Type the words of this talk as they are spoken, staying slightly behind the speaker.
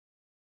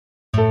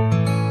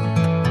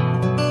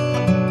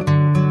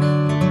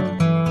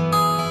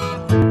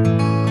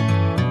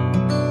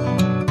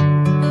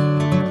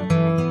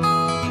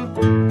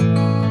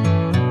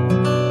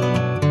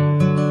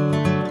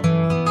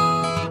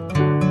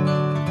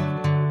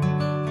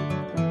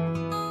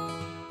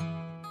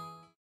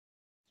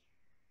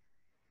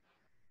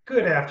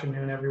Good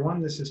afternoon,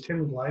 everyone. This is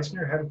Tim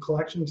Gleisner, Head of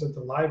Collections at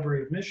the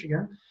Library of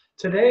Michigan.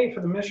 Today,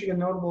 for the Michigan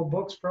Notable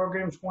Books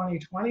Program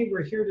 2020,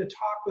 we're here to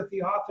talk with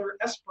the author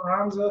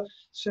Esperanza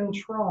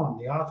Cintrón,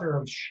 the author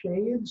of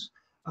Shades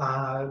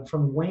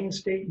from Wayne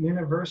State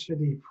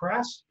University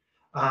Press.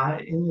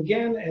 And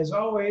again, as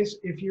always,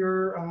 if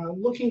you're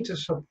looking to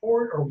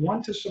support or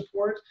want to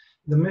support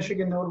the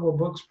Michigan Notable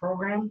Books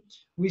Program,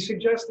 we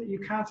suggest that you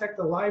contact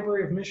the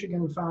Library of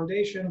Michigan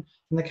Foundation,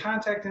 and the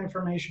contact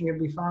information can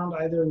be found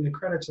either in the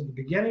credits at the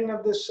beginning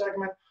of this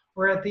segment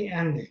or at the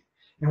ending.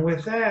 And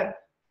with that,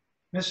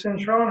 Ms.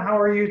 Cintrón, how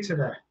are you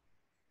today?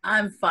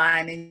 I'm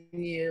fine, and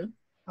you?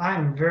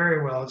 I'm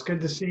very well. It's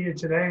good to see you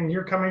today, and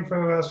you're coming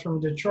for us from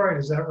Detroit,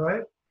 is that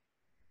right?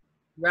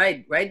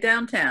 Right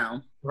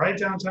downtown. Right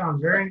downtown,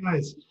 very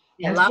nice.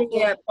 Yeah,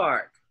 Lafayette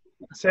Park.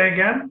 Say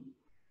again?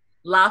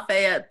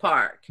 Lafayette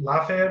Park.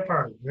 Lafayette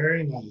Park,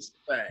 very nice.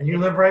 Right. And you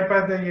live right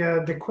by the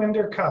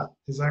DeQuinder Cut,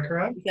 is that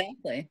correct?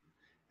 Exactly.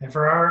 And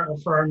for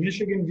our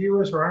Michigan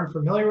viewers who aren't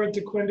familiar with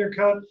DeQuinder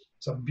Cut,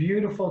 it's a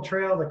beautiful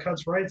trail that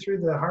cuts right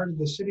through the heart of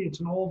the city. It's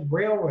an old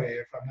railway,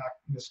 if I'm not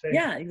mistaken.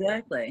 Yeah,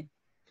 exactly.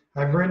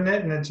 I've ridden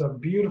it, and it's a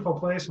beautiful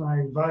place, and I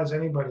advise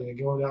anybody to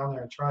go down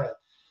there and try it.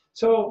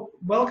 So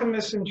welcome,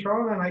 Ms.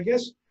 Cintrón, and I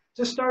guess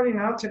just starting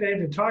out today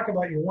to talk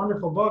about your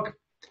wonderful book,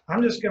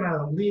 I'm just going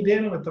to lead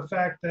in with the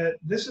fact that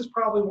this is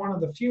probably one of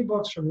the few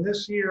books from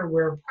this year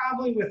where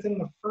probably within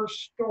the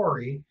first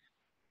story,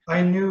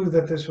 I knew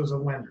that this was a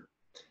winner.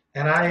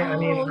 And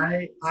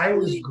I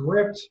was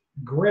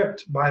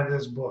gripped by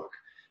this book.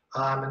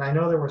 And I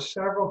know there were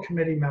several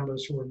committee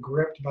members who were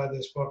gripped by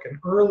this book. And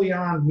early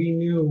on, we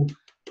knew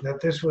that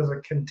this was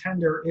a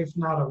contender, if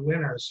not a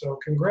winner. So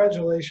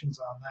congratulations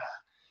on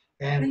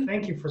that. And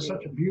thank you for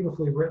such a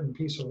beautifully written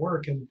piece of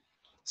work. And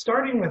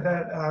starting with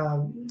that,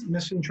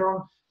 Ms.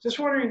 Cintrón, just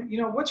wondering,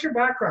 what's your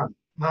background?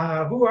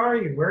 Who are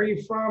you? Where are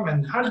you from?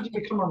 And how did you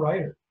become a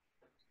writer?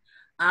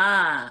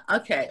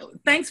 Okay.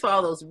 Thanks for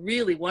all those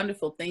really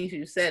wonderful things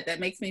you said.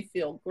 That makes me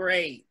feel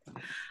great.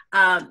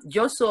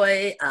 Yo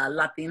soy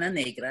Latina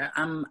Negra.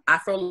 I'm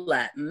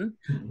Afro-Latin.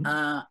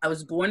 I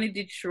was born in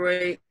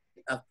Detroit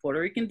of Puerto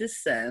Rican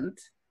descent.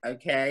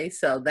 Okay,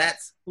 so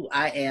that's who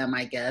I am,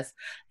 I guess.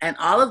 And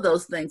all of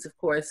those things, of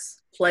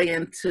course, play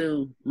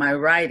into my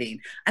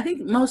writing. I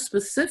think most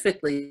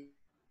specifically,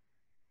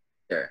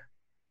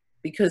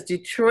 because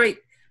Detroit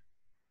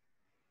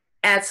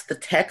adds the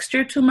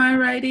texture to my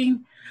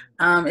writing.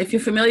 If you're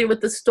familiar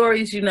with the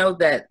stories, you know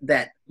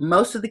that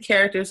most of the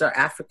characters are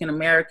African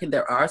American.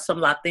 There are some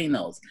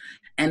Latinos,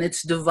 and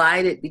it's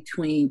divided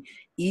between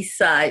East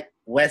Side,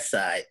 West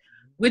Side,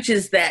 which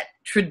is that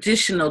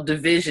traditional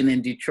division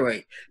in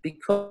Detroit.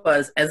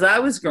 Because as I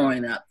was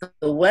growing up,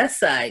 the West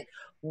Side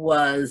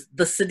was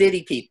the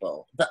sedity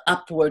people, the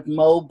upward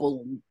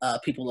mobile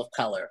people of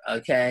color,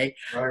 okay?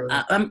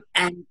 Right.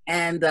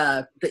 And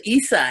the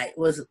East Side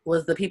was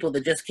the people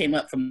that just came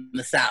up from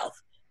the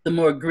South, the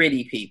more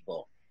gritty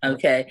people,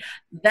 okay?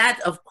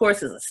 That, of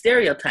course, is a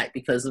stereotype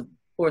because, of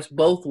course,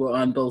 both were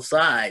on both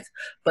sides,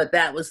 but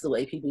that was the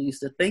way people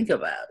used to think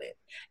about it.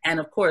 And,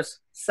 of course,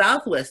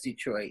 Southwest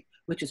Detroit,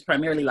 which is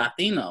primarily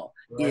Latino,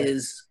 right,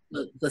 is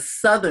the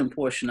southern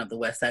portion of the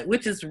West Side,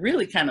 which is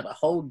really kind of a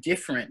whole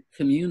different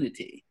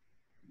community.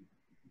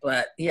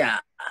 But yeah,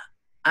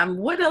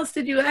 what else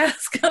did you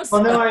ask?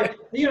 Well,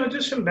 no,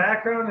 just some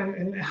background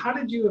and how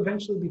did you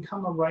eventually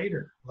become a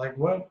writer? Like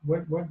what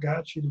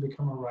got you to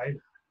become a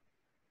writer?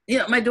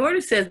 My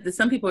daughter says that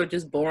some people are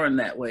just born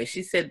that way.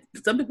 She said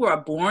some people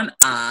are born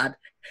odd.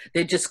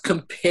 They're just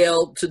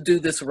compelled to do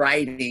this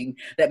writing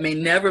that may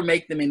never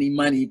make them any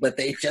money, but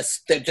they're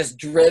just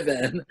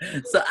driven.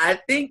 So I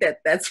think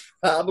that's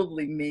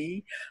probably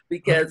me,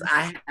 because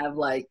I have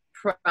like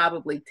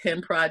probably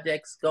 10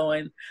 projects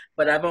going,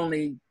 but I've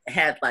only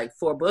had like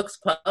 4 books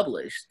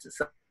published.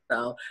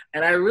 So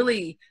and I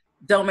really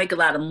don't make a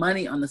lot of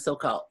money on the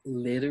so-called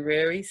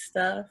literary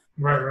stuff.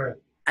 Right.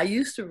 I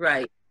used to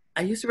write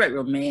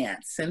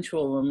romance,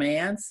 sensual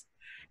romance,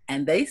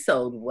 and they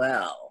sold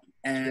well.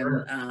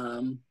 And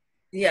sure.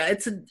 Yeah,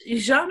 it's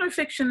genre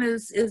fiction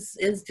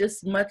is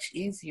just much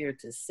easier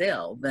to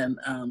sell than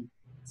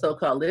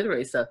so-called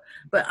literary stuff.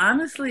 But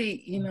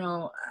honestly,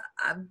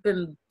 I've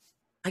been,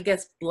 I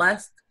guess,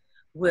 blessed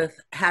with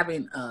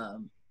having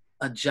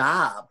a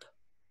job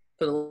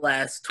for the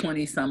last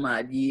 20 some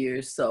odd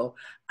years, so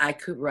I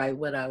could write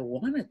what I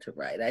wanted to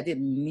write. I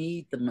didn't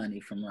need the money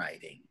from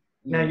writing.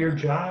 Now your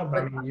job,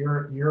 I mean,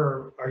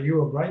 are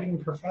you a writing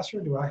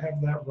professor? Do I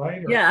have that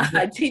right? Yeah,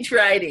 I teach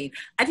writing.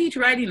 I teach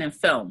writing and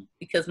film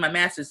because my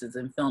master's is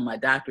in film. My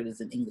doctorate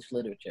is in English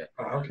literature.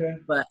 Oh, okay.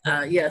 But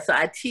so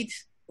I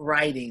teach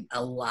writing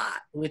a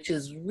lot, which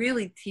is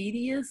really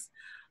tedious.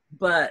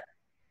 But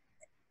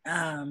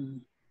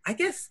I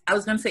guess I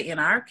was going to say in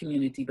our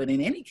community, but in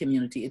any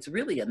community, it's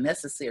really a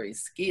necessary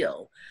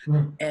skill.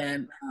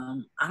 And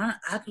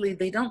I believe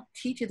they don't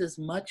teach it as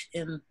much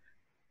in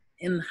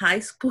high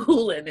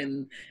school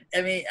and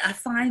I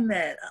find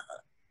that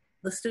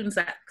the students,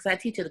 because I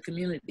teach at a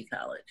community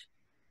college.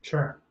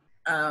 Sure.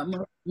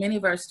 Many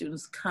of our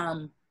students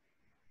come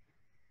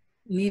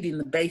needing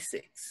the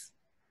basics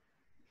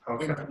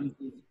Okay. in terms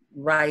of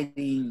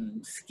writing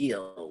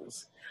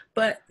skills.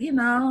 But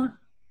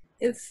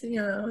it's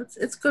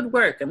good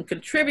work. I'm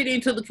contributing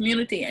to the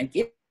community and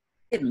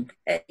getting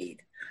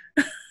paid.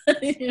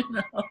 you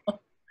know.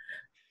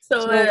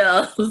 So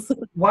what So else?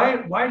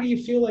 why do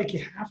you feel like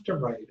you have to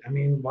write? I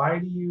mean, why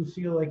do you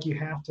feel like you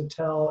have to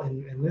tell,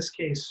 in this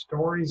case,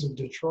 stories of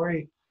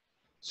Detroit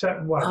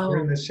set what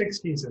during Oh, the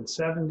 60s and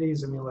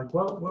 70s? I mean, like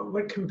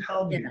what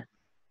compelled you? yeah.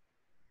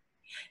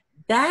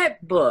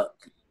 That book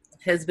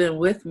has been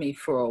with me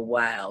for a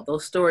while.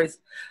 Those stories,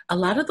 a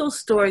lot of those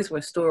stories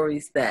were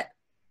stories that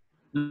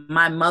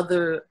my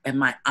mother and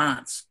my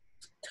aunts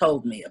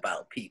told me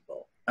about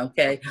people.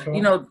 Okay.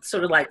 Okay.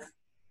 Sort of like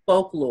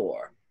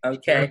folklore.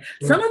 Okay.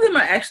 Sure, Some sure. of them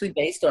are actually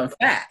based on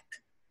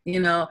fact,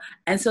 and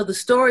so the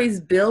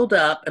stories build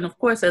up. And of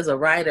course, as a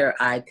writer,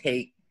 uh,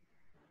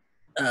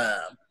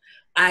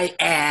 I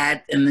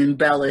add and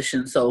embellish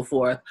and so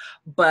forth.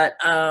 But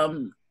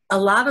a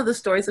lot of the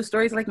stories are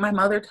stories like my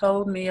mother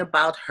told me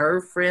about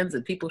her friends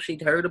and people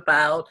she'd heard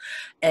about.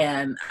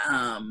 And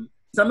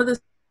some of the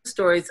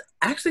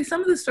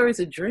some of the stories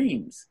are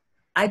dreams.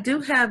 I do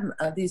have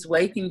these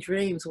waking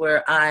dreams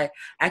where I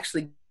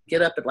actually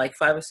get up at like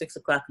 5 or 6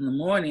 o'clock in the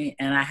morning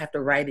and I have to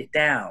write it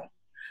down.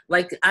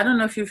 Like, I don't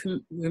know if you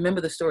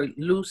remember the story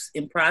Loose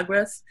in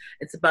Progress.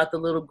 It's about the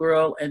little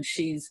girl, and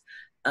she's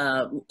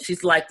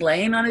like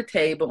laying on a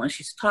table and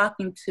she's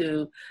talking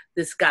to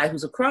this guy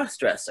who's a cross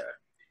dresser,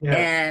 Yeah.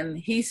 and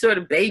he sort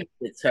of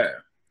babysits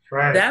her.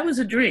 Right. That was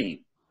a dream.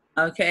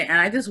 Okay. And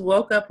I just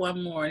woke up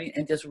one morning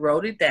and just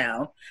wrote it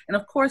down. And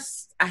of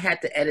course, I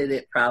had to edit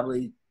it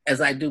probably,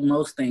 as I do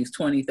most things,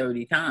 20,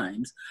 30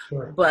 times.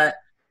 Sure. But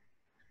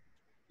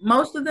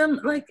most of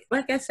them, like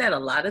I said, a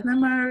lot of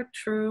them are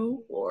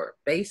true or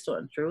based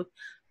on truth.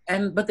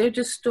 But they're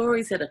just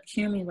stories that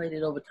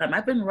accumulated over time.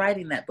 I've been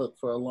writing that book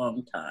for a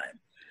long time.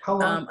 How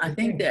long do I you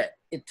think think? that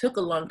it took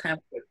a long time.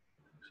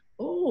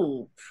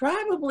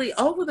 Probably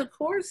over the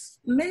course,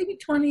 maybe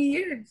 20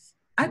 years,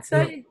 I'd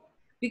Really? say.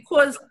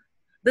 Because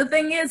the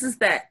thing is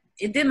that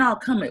it didn't all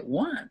come at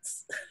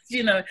once.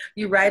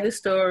 You write a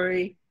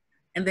story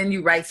and then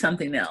you write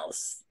something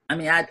else. I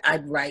mean,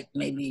 I'd write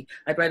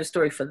a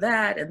story for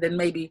that. And then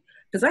maybe,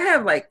 because I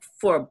have like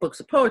 4 books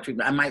of poetry,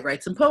 but I might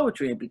write some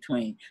poetry in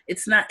between.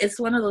 It's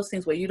one of those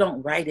things where you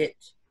don't write it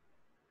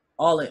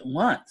all at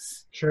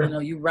once.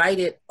 Sure. You write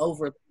it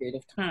over a period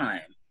of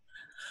time.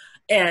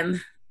 And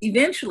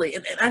eventually,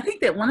 and I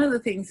think that one of the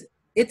things,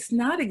 it's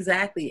not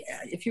exactly,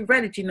 if you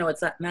read it,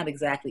 it's not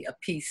exactly a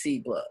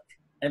PC book.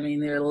 I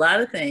mean, there are a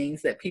lot of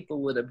things that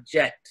people would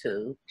object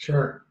to.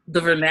 Sure.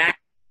 The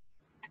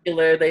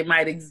vernacular, they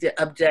might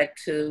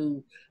object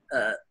to.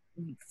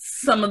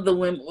 Some of the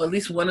women, or at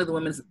least one of the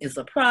women, is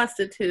a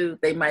prostitute.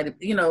 They might,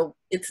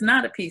 it's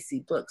not a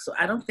PC book. So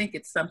I don't think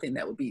it's something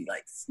that would be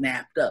like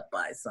snapped up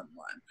by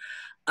someone.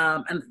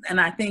 And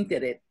I think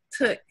that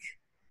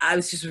I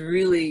was just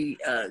really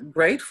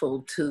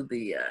grateful to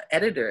the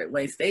editor at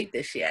Wayne State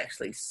that she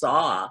actually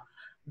saw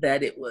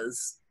that it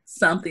was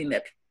something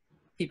that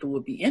people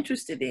would be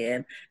interested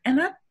in. And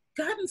I've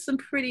gotten some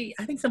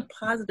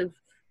positive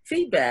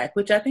feedback,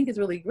 which I think is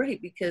really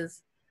great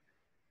because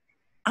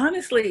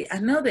honestly, I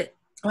know that,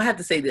 I have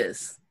to say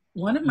this.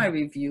 One of my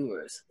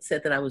reviewers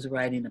said that I was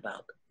writing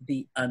about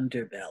the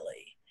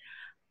underbelly.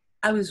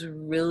 I was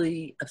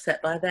really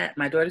upset by that.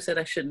 My daughter said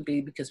I shouldn't be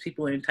because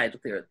people are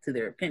entitled to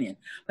their opinion.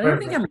 But I don't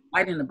Right. think Right. I'm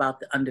writing about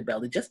the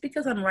underbelly just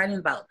because I'm writing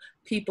about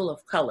people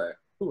of color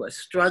who are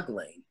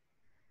struggling.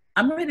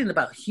 I'm writing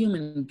about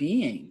human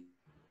beings.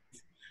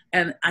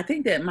 And I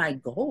think that my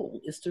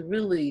goal is to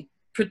really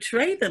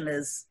portray them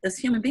as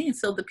human beings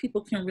so that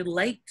people can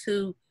relate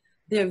to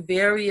their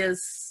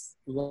various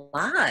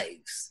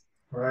lives,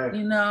 Right.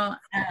 And I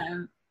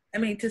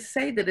mean, to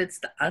say that it's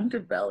the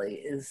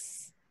underbelly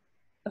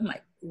I'm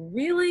like,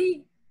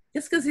 really?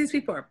 Just because these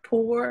people are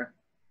poor,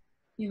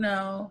 you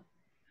know?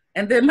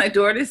 And then my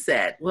daughter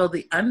said, well,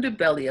 the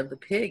underbelly of the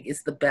pig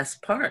is the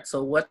best part.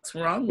 So what's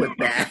wrong with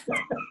that?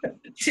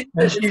 She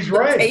And said, it's she's the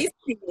right.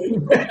 tasty.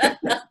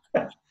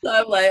 So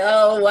I'm like,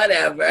 oh,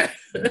 whatever.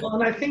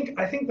 Well, and I think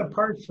the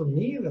part for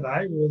me that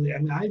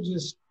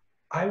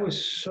I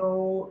was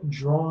so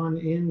drawn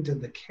into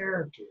the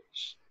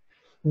characters.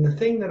 And the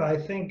thing that I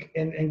think,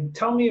 and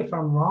tell me if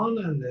I'm wrong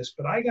on this,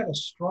 but I got a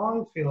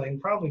strong feeling,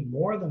 probably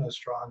more than a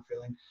strong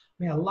feeling.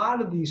 I mean, a lot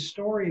of these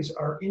stories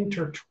are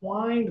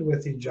intertwined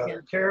with each Yeah.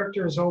 other,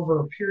 characters over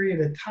a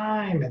period of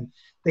time, and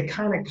they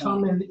kind of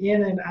come Right.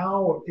 in and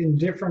out in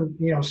different,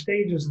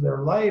 stages of their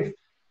life.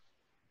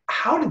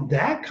 How did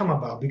that come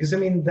about? Because I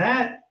mean,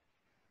 that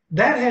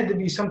had to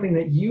be something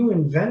that you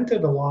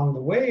invented along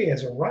the way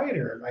as a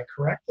writer. Am I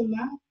correct in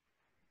that?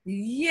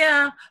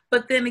 Yeah,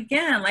 but then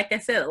again, like I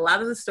said, a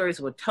lot of the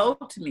stories were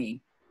told to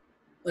me,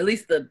 or at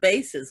least the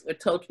basis were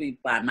told to me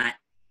by my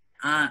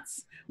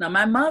aunts. Now,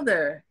 my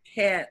mother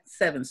had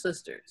 7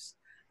 sisters.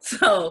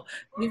 So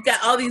you've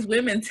got all these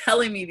women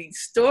telling me these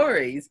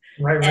stories.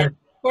 Right, And right.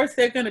 of course,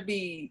 they're going to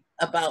be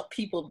about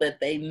people that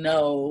they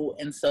know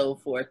and so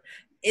forth.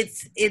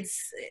 It's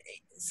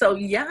so,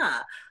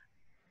 yeah.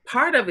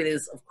 part of it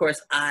is, of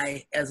course,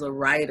 I, as a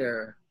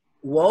writer,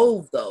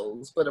 wove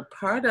those, but a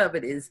part of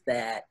it is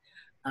that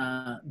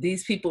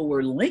these people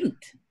were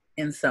linked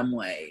in some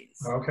ways.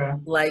 Okay.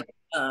 Like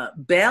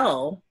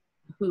Belle,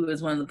 who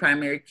is one of the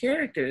primary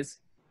characters,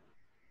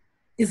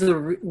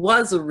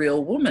 was a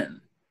real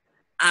woman.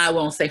 I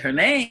won't say her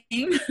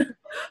name,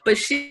 but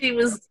she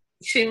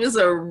was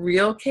a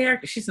real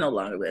character. She's no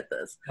longer with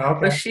us, Okay.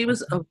 but she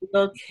was a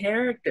real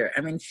character.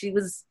 I mean, she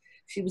was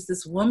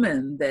this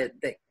woman that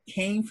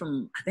came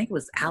from, I think it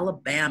was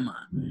Alabama,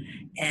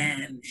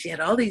 and she had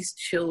all these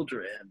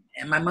children,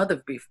 and my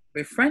mother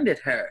befriended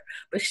her,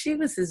 but she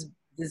was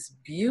this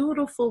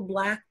beautiful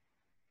Black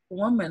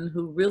woman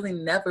who really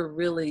never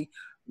really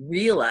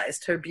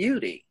realized her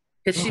beauty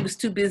because she was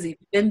too busy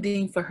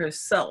fending for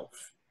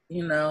herself,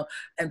 you know,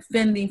 and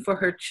fending for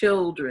her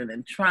children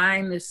and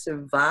trying to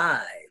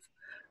survive.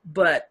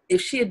 But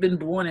if she had been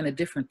born in a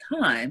different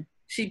time,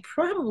 she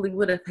probably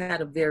would have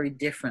had a very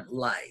different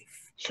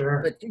life.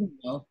 Sure. But, you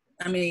know,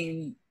 I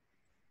mean,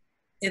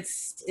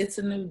 it's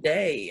a new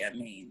day. I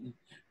mean,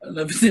 I don't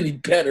know if it's any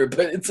better,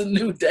 but it's a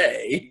new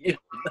day. You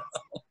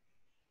know?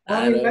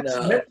 Well, I mean,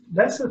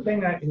 that's the thing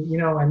that, you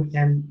know,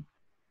 and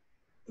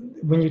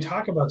when you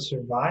talk about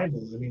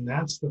survival, I mean,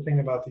 that's the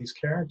thing about these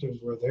characters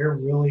where they're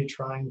really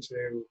trying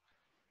to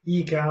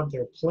eke out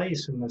their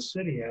place in the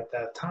city at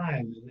that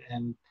time.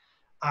 And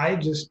I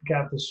just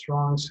got the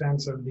strong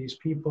sense of these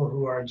people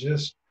who are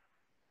just,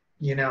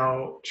 you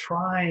know,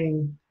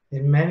 trying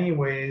in many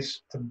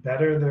ways to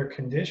better their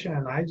condition.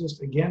 And I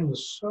just, again,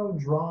 was so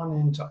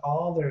drawn into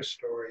all their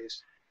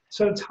stories.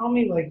 So tell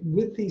me, like,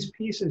 with these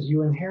pieces,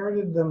 you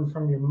inherited them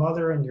from your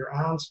mother and your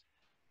aunts.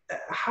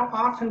 How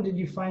often did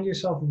you find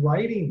yourself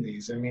writing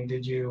these? I mean, do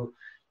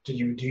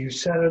you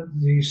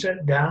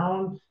set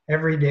down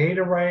every day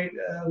to write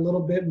a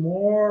little bit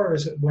more, or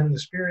is it when the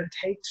spirit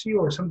takes you,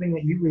 or something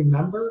that you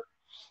remember?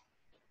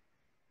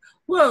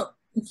 Well,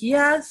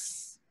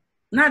 yes,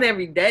 not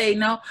every day,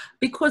 no,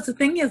 because the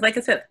thing is, like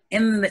I said,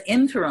 in the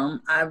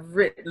interim, I've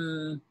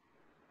written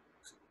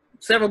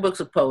several books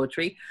of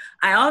poetry.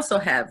 I also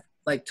have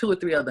like 2 or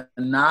 3 other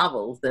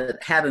novels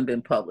that haven't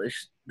been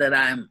published that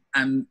I'm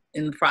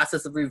in the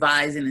process of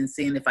revising and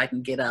seeing if I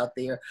can get out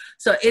there.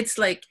 So it's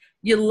like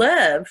you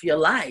live your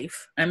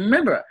life. And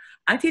remember,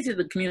 I teach at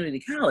the community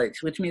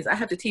college, which means I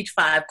have to teach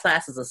 5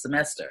 classes a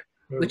semester,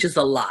 which is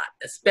a lot,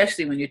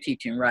 especially when you're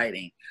teaching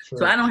writing. Sure.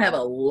 So I don't have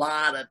a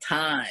lot of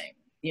time,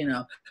 you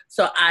know.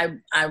 So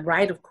I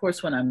write, of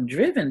course, when I'm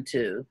driven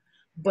to,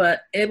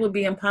 but it would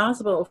be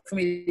impossible for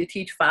me to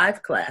teach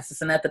 5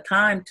 classes. And at the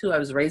time, too, I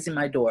was raising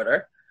my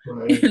daughter.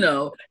 Right. You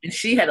know, and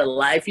she had a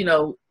life, you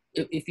know,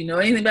 if you know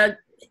anything about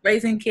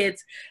raising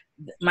kids,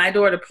 my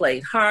daughter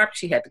played harp.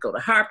 She had to go to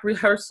harp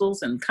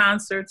rehearsals and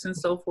concerts and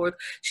so forth.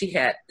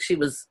 She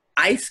was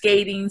ice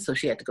skating, so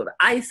she had to go to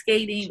ice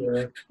skating.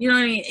 Sure. You know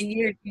what I mean?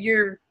 And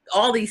you're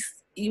all these,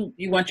 you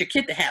want your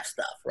kid to have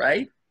stuff,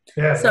 right?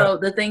 Yeah. So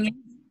the thing is,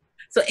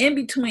 so in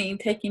between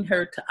taking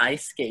her to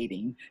ice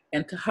skating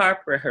and to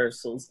harp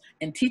rehearsals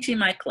and teaching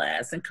my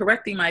class and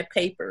correcting my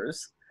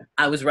papers,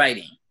 I was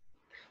writing.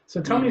 So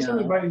tell me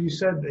something about it. You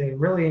said, it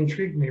really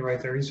intrigued me right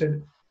there. You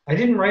said, I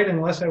didn't write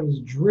unless I was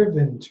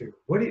driven to.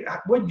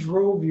 What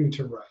drove you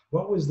to write?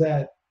 What was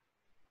that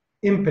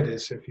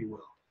impetus, if you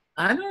will?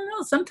 I don't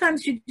know.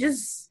 Sometimes you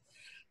just,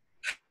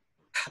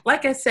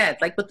 like I said,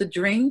 like with the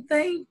dream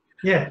thing.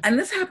 Yeah. And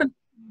this happened.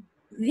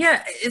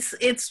 Yeah,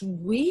 it's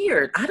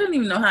weird. I don't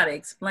even know how to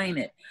explain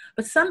it.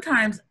 But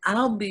sometimes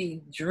I'll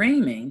be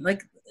dreaming.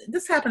 Like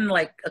this happened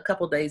like a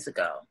couple days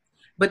ago.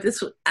 But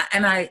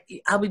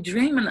I'll be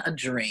dreaming a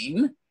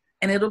dream.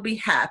 And it'll be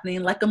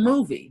happening like a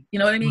movie, you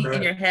know what I mean,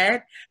 in your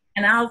head.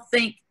 And I'll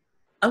think,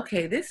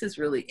 okay, this is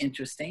really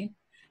interesting.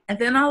 And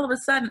then all of a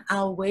sudden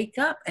I'll wake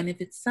up. And if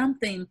it's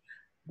something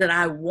that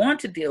I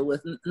want to deal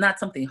with, not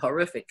something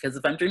horrific, because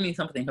if I'm dreaming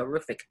something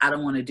horrific, I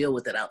don't want to deal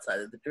with it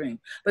outside of the dream.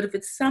 But if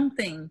it's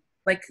something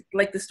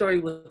like the story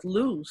with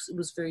Luce, it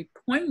was very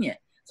poignant.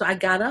 So I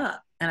got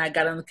up and I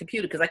got on the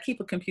computer, because I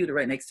keep a computer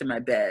right next to my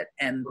bed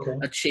and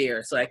a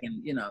chair so I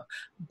can, you know.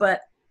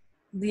 But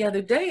the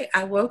other day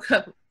I woke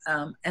up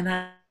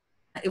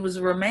it was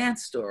a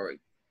romance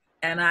story.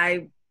 And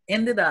I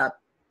ended up,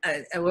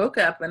 I woke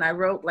up and I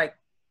wrote like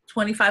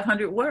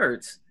 2,500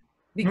 words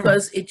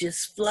because it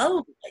just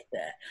flowed like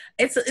that.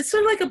 It's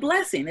sort of like a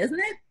blessing, isn't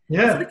it?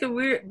 Yeah. It's like a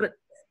weird, but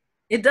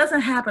it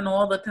doesn't happen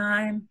all the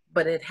time,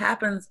 but it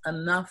happens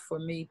enough for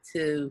me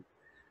to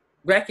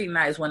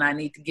recognize when I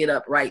need to get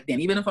up right then.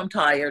 Even if I'm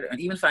tired,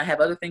 and even if I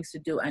have other things to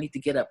do, I need to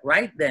get up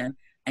right then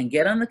and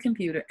get on the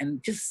computer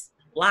and just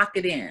lock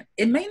it in.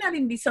 It may not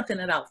even be something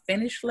that I'll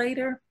finish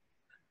later,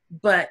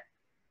 but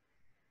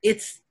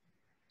it's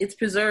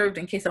preserved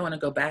in case I want to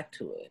go back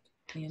to it.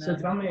 You know? So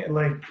tell me,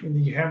 like,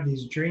 you have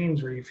these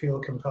dreams where you feel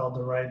compelled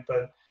to write,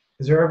 but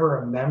is there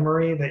ever a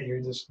memory that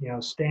you're just, you know,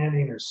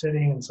 standing or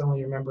sitting and suddenly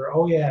you remember,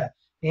 oh yeah,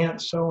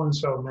 Aunt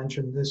so-and-so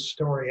mentioned this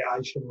story,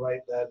 I should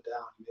write that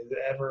down? Did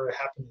it ever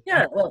happen?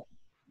 Yeah, well,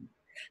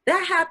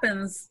 that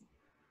happens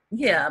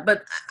Yeah,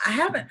 but I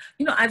haven't,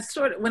 I've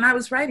sort of, when I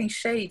was writing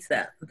Shades,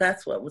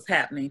 that's what was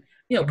happening.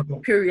 Okay.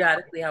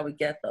 Periodically I would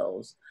get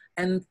those.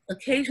 And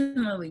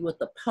occasionally with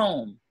the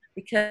poem,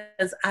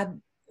 because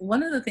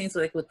one of the things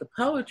like with the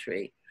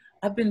poetry,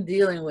 I've been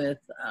dealing with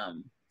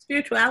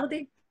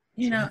spirituality,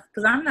 Sure.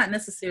 because I'm not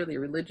necessarily a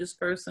religious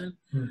person,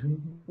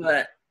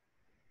 but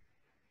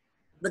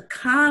the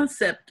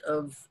concept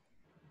of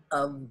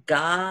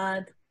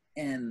God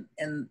and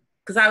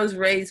because I was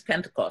raised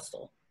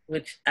Pentecostal,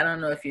 which I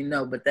don't know if you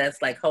know, but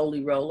that's like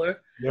holy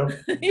roller. Yep.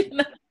 you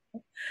know?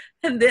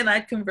 And then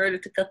I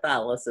converted to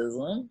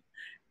Catholicism,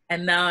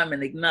 and now I'm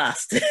an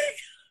agnostic.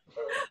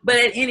 But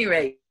at any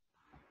rate,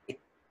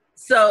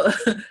 so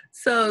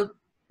so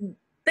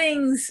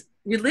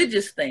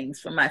religious things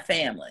from my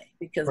family,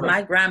 because Right.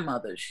 my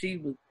grandmother,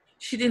 she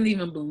didn't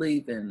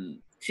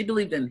even she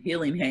believed in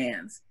healing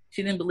hands.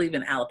 She didn't believe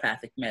in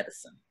allopathic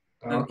medicine.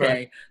 Okay.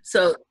 Okay,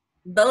 so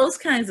those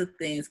kinds of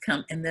things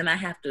come, and then I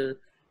have to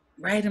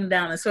write them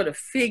down and sort of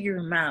figure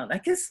them out. I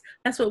guess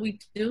that's what we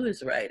do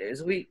as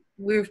writers.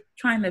 We're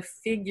trying to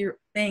figure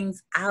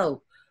things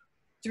out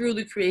through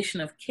the creation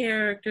of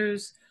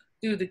characters,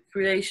 through the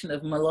creation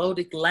of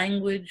melodic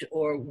language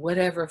or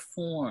whatever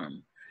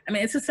form. I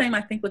mean, it's the same,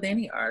 I think, with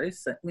any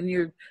artist. When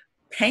you're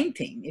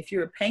painting, if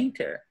you're a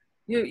painter,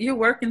 you're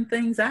working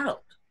things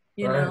out,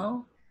 you Right.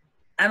 know?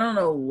 I don't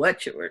know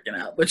what you're working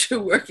out, but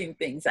you're working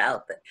things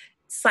out.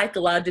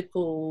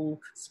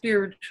 Psychological,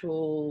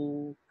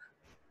 spiritual,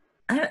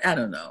 I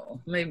don't know.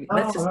 Maybe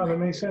that's Oh, just no, my, that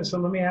makes sense. So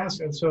let me ask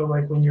you, so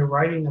like when you're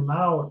writing them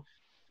out,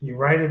 you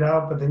write it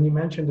out, but then you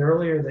mentioned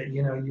earlier that,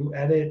 you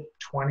edit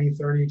 20,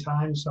 30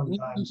 times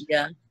sometimes.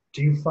 yeah.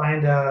 Do you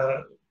find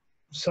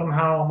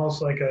somehow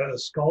almost like a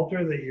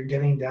sculptor that you're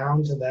getting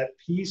down to that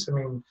piece? I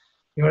mean,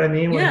 you know what I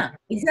mean? When, Yeah,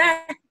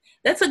 exactly.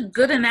 That's a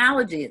good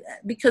analogy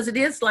because it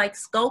is like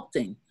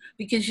sculpting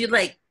because you're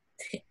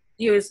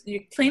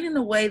cleaning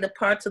away the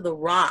parts of the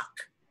rock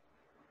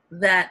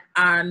that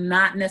are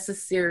not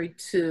necessary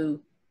to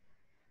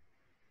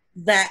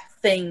that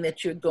thing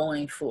that you're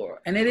going for.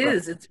 And right.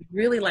 it's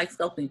really like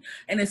sculpting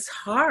and it's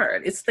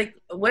hard. It's like,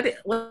 what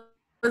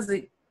was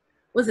it?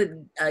 Was it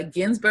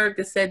Ginsberg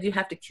that said you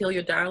have to kill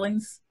your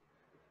darlings?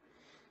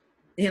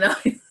 You know,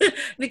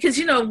 because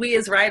we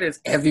as writers,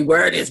 every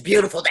word is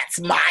beautiful. That's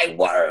my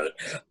word.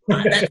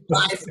 That's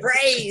my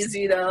phrase.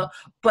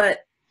 But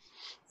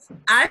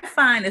I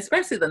find,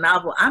 especially the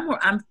novel,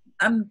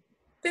 I'm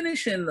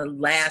finishing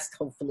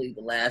hopefully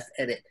the last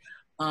edit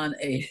on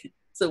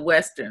it's a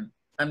Western,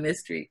 a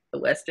mystery, a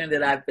Western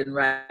that I've been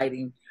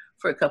writing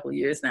for a couple of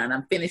years now, and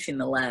I'm finishing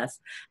the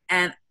last,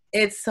 and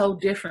it's so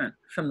different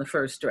from the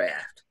first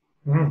draft.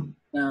 Mm.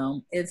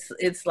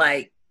 It's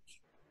like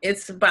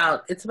it's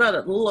about a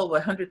little over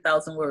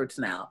 100,000 words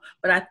now,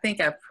 but I think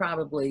I've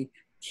probably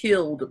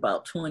killed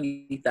about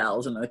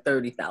 20,000 or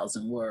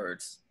 30,000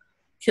 words,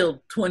 killed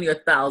 20 or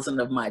 1,000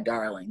 of my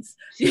darlings,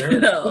 Sure.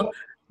 Well,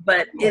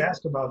 but I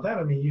asked about that.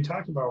 I mean, you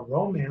talked about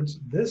romance.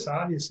 This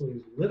obviously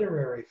is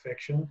literary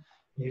fiction.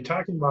 You're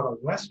talking about a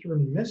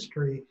Western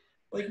mystery.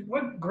 Like,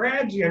 what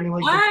grabs you? I mean,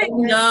 like the I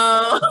romance.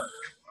 know. Is it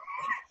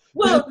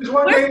Well, just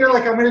one day you're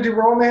like, I'm going to do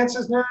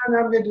romances now, and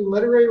I'm going to do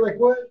literary? Like,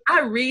 what?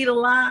 I read a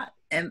lot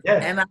and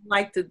Yeah. I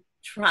like to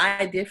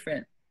try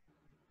different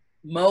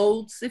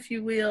modes, if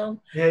you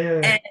will. Yeah.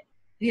 Yeah.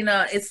 Yeah.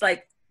 And it's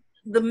like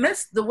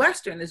the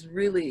Western is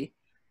really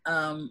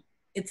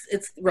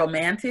it's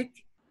romantic.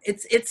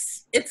 It's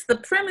the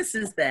premise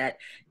is that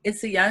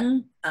it's a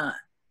young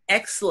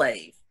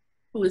ex-slave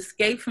who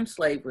escaped from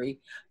slavery,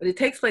 but it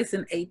takes place in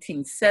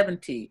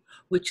 1870,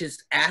 which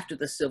is after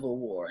the Civil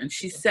War, and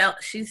she's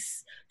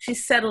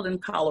settled in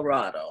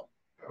Colorado.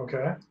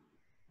 Okay.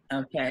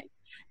 Okay,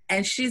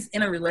 and she's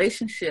in a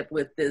relationship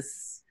with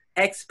this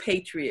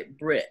expatriate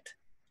Brit.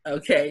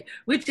 Okay,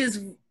 which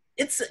is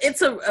it's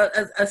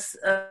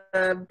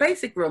a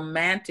basic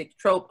romantic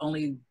trope.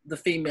 Only the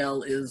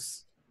female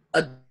is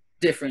a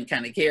different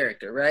kind of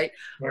character, right?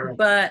 Right.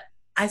 But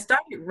I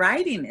started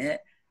writing it,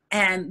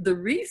 and the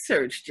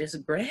research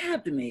just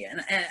grabbed me,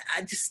 and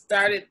I just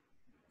started.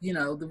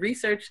 The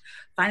research,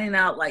 finding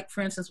out, like,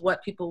 for instance,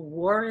 what people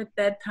wore at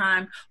that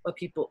time, what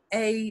people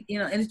ate,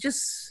 and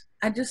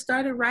I just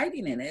started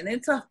writing it, and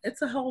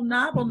it's a whole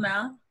novel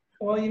now.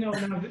 Well,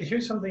 now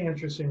here's something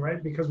interesting,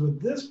 right? Because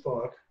with this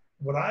book,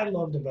 what I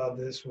loved about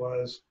this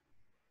was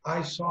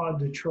I saw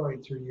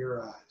Detroit through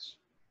your eyes,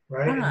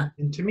 right? Ah,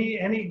 And to me,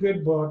 any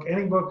good book,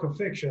 any book of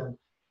fiction,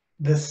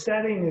 the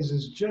setting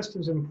is just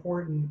as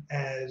important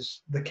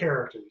as the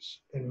characters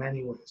in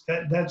many ways.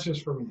 That's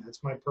just for me.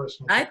 That's my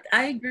personal.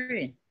 I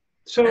agree. I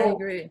So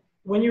agree.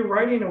 when you're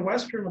writing a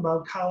Western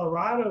about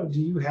Colorado,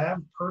 do you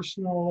have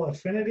personal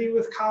affinity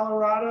with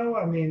Colorado?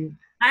 I mean,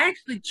 I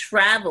actually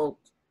traveled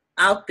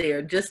out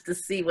there just to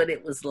see what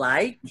it was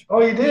like,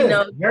 oh, you you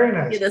know, did. Very to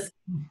nice. get a,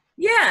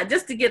 yeah,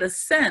 just to get a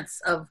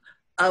sense of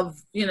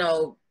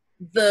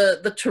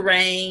the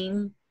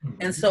terrain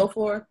and Mhm. so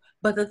forth.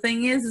 But the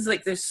thing is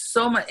like there's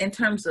so much in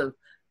terms of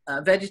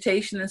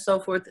vegetation and so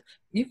forth.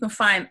 You can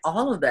find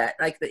all of that.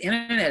 Like the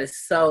internet is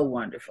so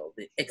wonderful,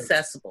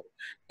 accessible.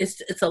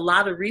 It's a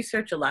lot of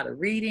research, a lot of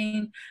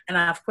reading, and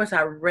of course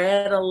I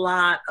read a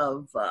lot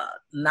of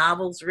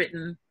novels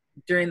written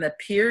during the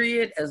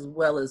period, as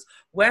well as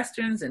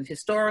westerns and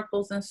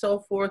historicals and so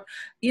forth.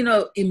 You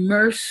know,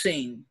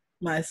 immersing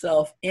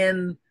myself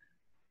in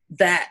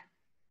that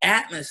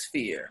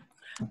atmosphere.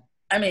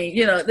 I mean,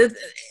 you know,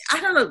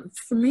 I don't know.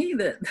 For me,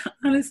 that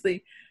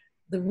honestly,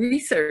 the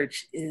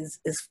research is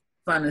as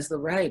fun as the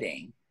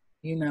writing,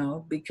 you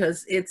know,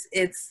 because it's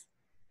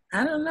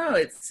I don't know,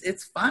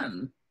 it's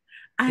fun.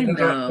 I As a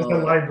know.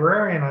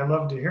 librarian, I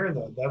love to hear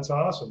that. That's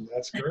awesome.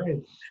 That's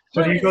great.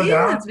 So Well, do you it go is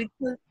down?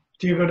 because,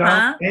 Do you go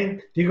down? huh?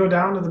 Do you go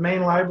down to the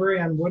main library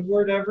on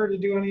Woodward ever to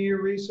do any of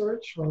your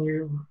research when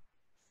you?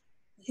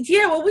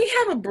 Yeah, well, we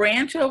have a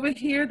branch over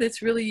here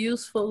that's really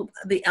useful.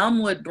 The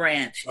Elmwood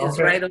branch is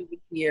Okay. right over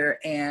here,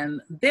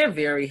 and they're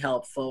very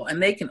helpful, and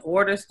they can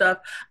order stuff.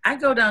 I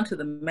go down to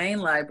the main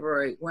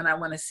library when I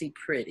want to see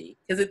pretty,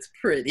 because it's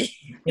pretty.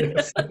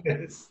 Yes, it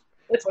is.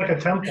 It's like a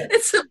temple.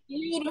 It's a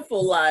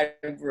beautiful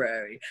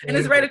library. It And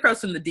it's is. right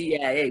across from the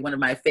DIA, one of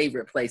my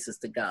favorite places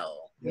to go.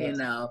 You Yes.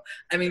 know,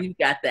 I mean, you've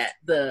got that,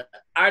 the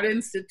Art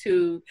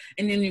Institute,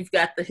 and then you've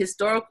got the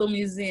Historical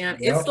Museum.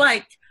 It's Yep.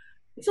 like,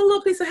 it's a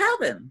little piece of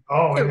heaven.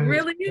 Oh, It it is.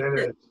 really is.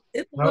 It is.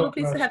 It's a No little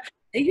piece of question. heaven.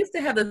 They used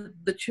to have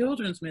the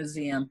Children's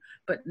Museum,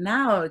 but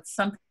now it's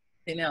something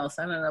else.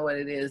 I don't know what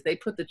it is. They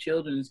put the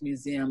Children's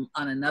Museum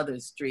on another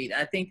street.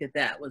 I think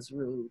that was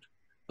rude.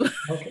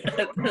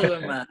 Okay. Who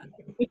am I?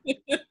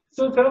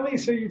 So tell me,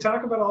 so you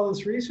talk about all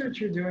this research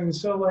you're doing.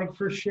 So like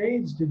for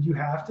Shades, did you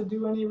have to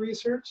do any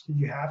research? Did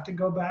you have to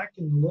go back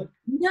and look?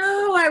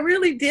 No, I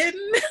really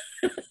didn't.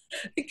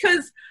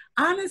 Because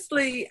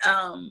honestly,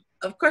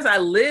 of course, I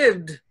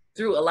lived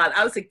through a lot.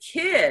 I was a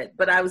kid,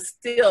 but I was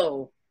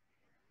still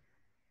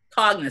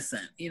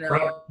cognizant, you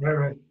Right, know.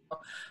 right,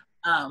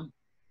 right.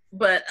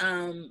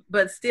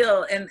 But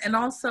still, and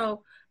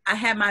also I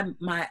had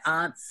my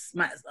aunts.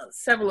 My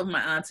several of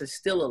my aunts are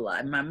still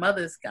alive. My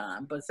mother's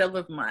gone, but several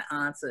of my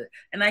aunts are,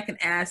 and I can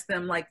ask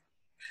them. Like,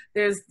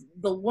 there's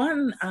the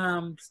one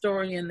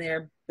story in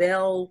there,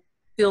 Belle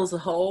Fills a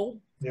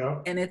Hole,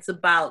 Yeah. and it's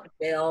about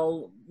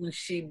Belle when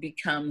she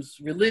becomes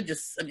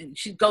religious. I mean,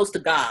 she goes to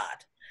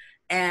God.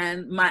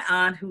 And my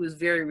aunt, who is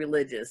very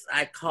religious,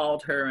 I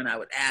called her and I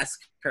would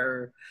ask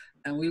her,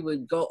 and we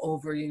would go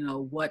over, you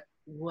know, what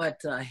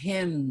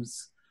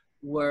hymns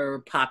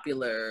were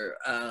popular,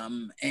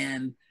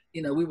 and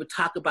you know, we would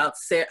talk about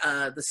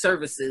the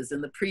services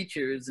and the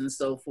preachers and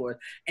so forth.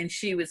 And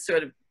she would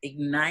sort of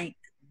ignite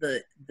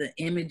the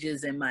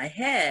images in my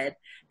head,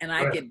 and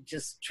I Right. could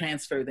just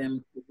transfer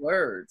them to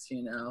words,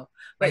 you know.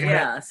 I But gotta,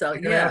 yeah, so I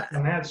gotta yeah. ask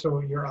on that. So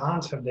your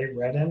aunts, have they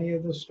read any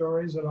of the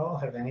stories at all?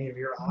 Have any of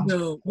your aunts?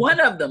 No, one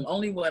of them,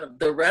 only one of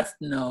the rest,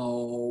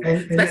 no. And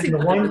Especially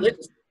when they're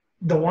religious.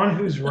 the one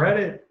who's read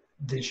it,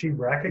 did she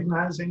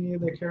recognize any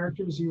of the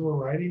characters you were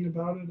writing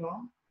about at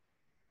all?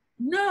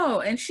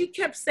 No, and she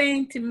kept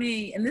saying to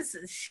me, and this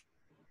is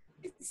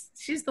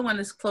she's the one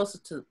that's closer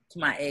to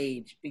my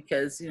age,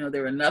 because you know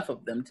there are enough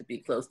of them to be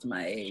close to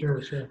my age.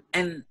 Sure, sure.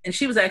 And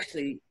she was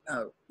actually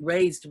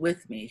raised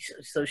with me,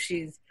 so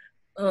she's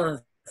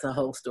it's a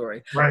whole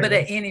story. Right. But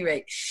at any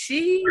rate,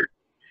 she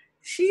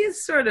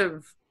is sort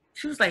of,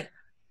 she was like,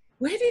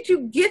 where did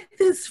you get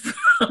this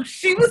from?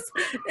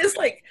 It's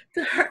like,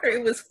 to her,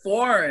 it was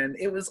foreign.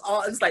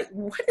 It's like,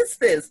 what is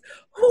this?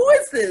 Who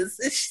is this?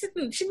 And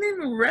she didn't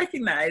even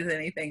recognize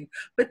anything.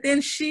 But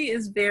then she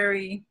is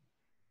very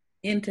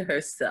into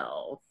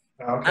herself.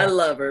 Okay. I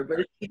love her,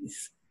 but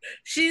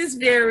she's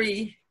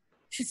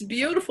a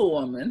beautiful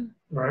woman.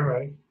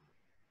 Right,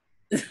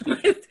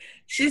 right.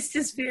 She's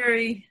just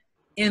very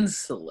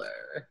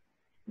insular.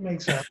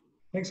 Makes sense.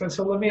 Makes sense.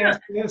 So let me ask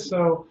you this.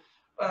 So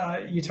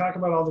you talk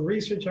about all the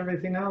research,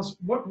 everything else.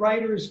 What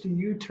writers do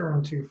you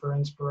turn to for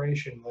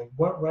inspiration? Like,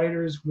 what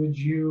writers would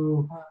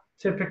you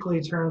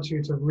typically turn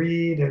to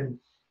read and,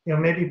 you know,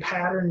 maybe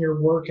pattern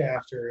your work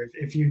after,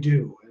 if you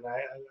do? And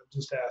I'm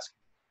just asking.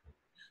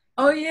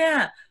 Oh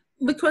yeah,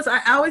 because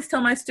I always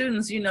tell my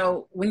students, you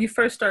know, when you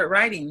first start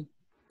writing,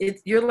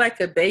 you're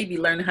like a baby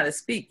learning how to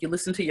speak. You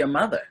listen to your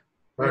mother,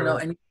 Right, you know,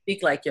 right. and you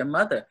speak like your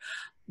mother.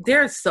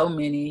 There are so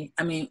many.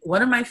 I mean,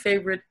 one of my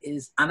favorite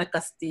is Ana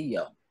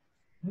Castillo.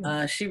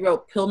 She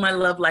wrote Peel My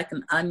Love Like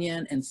an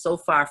Onion and So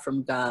Far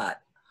From God.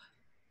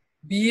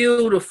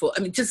 Beautiful.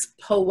 I mean, just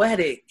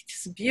poetic,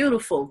 just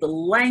beautiful. The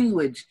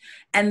language,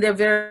 and they're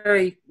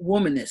very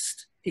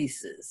womanist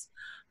pieces.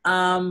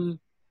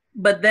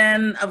 But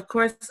then, of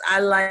course, I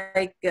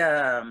like,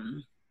 yeah,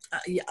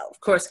 of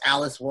course,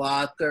 Alice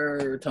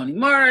Walker, Toni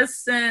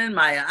Morrison,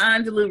 Maya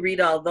Angelou, read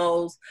all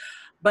those.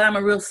 But I'm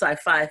a real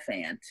sci-fi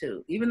fan,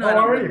 too, even though I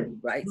don't really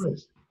write.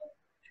 Nice.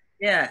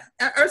 Yeah,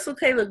 Ursula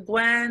K. Le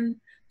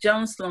Guin,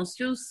 Joan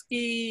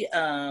Slonczewski,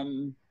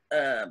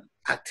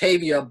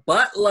 Octavia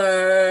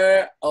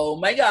Butler, oh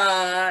my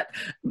God,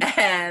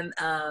 and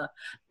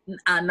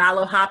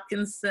Nalo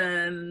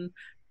Hopkinson,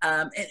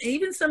 And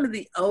even some of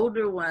the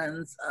older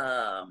ones,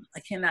 I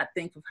cannot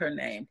think of her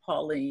name,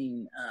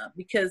 Pauline,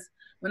 because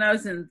when I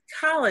was in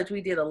college,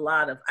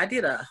 I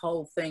did a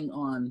whole thing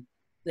on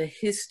the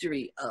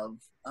history of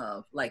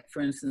like,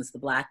 for instance, the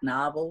Black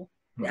novel,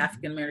 the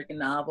African American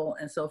novel,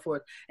 and so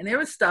forth. And there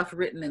was stuff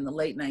written in the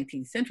late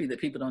 19th century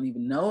that people don't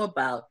even know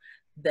about,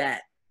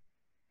 that,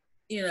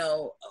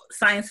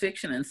 science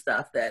fiction and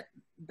stuff that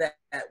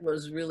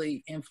was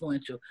really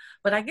influential.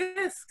 But I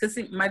guess because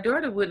my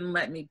daughter wouldn't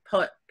let me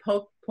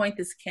point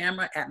this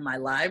camera at my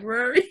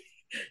library.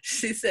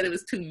 She said it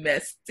was too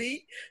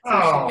messy,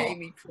 so she made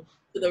me put it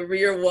to the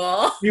rear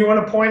wall. You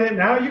want to point it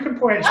now? You can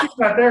point it. She's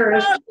not there.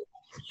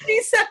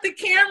 She set the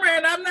camera,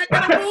 and I'm not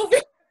going to move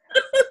it.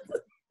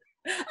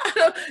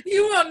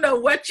 You won't know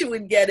what you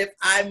would get if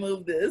I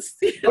move this.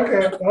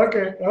 Okay.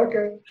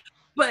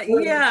 But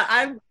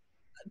yeah,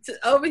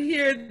 over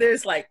here,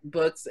 there's like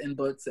books and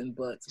books and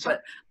books.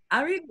 But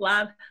I read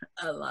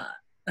a lot.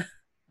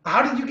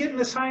 How did you get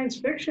into science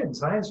fiction?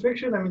 Science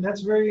fiction, I mean,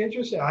 that's very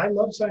interesting. I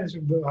love science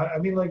fiction. I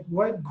mean, like,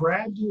 what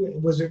grabbed you?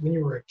 Was it when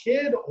you were a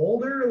kid,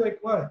 older? Like,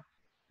 what?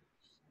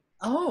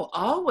 Oh,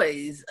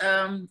 always.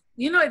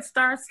 It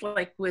starts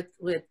like with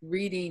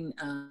reading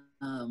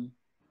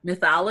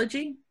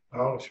mythology.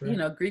 Oh,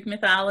 sure. Greek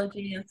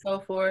mythology and so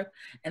forth.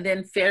 And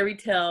then fairy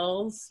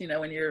tales,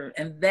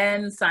 and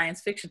then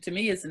science fiction to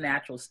me is a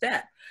natural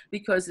step,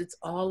 because it's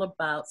all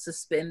about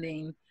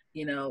suspending,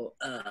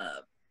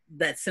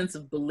 that sense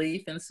of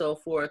belief and so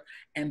forth,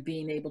 and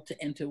being able to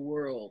enter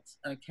worlds.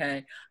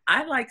 Okay.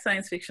 I like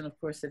science fiction, of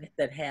course,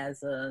 that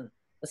has a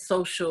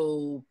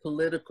social,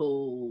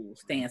 political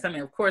stance. I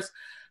mean, of course,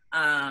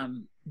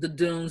 the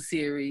Dune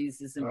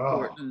series is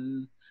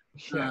important.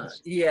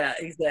 Yes. Yeah,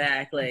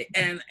 exactly.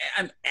 And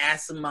I'm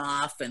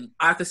Asimov and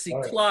Arthur C.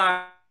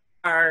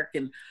 Clarke,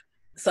 and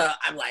so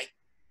I'm like,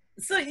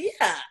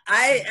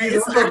 I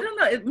don't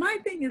know. My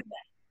thing is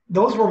that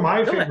those were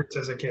my favorites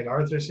as a kid.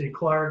 Arthur C.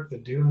 Clarke, the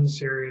Dune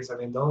series. I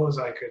mean, those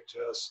I could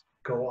just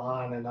go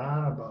on and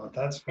on about.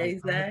 That's fantastic.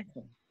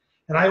 Exactly.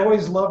 And I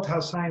always loved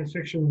how science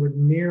fiction would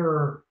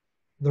mirror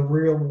the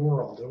real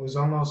world. It was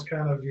almost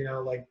kind of,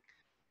 like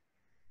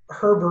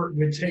Herbert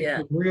would take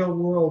the real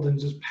world and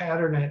just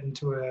pattern it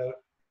into an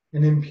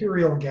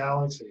imperial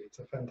galaxy. It's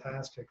a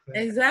fantastic thing.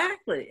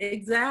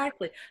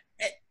 Exactly.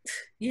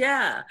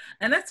 Yeah.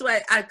 And that's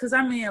why because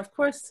of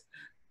course,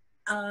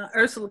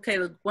 Ursula K.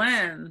 Le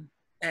Guin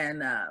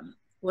and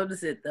what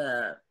was it?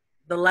 The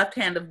Left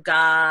Hand of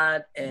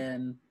God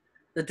and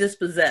The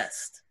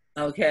Dispossessed.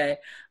 Okay.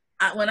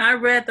 When I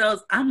read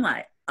those, I'm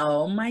like,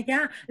 oh my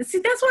God. And see,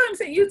 that's what I'm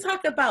saying. You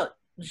talk about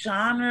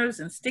genres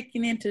and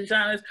sticking into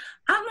genres.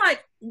 I'm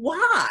like,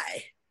 why?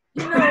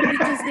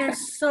 Because they're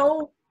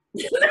so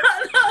no,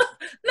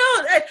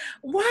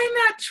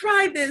 why not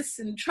try this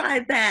and try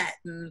that?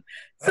 And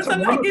since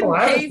I'm not getting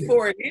paid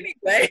for it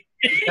anyway.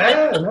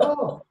 Yeah,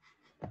 no.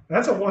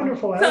 That's a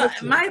wonderful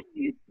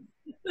attitude.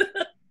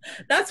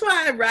 That's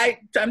why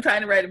I'm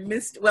trying to write a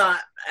mystery. Well,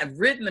 I've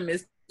written a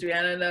mystery.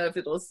 I don't know if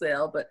it'll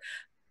sell,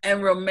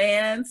 and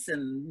romance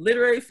and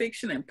literary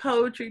fiction and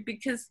poetry,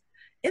 because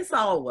it's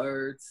all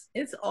words.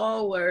 It's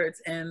all words.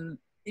 And,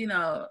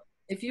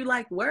 if you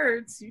like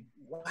words,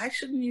 why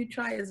shouldn't you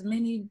try as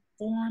many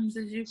forms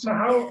as you can?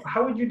 So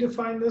how would you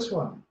define this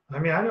one? I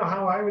mean, I know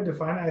how I would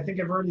define it. I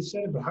think I've already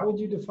said it, but how would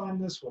you define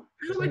this one?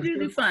 How would you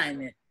define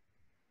it?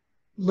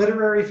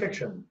 Literary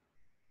fiction.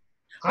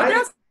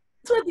 That's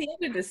what the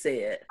editor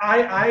said.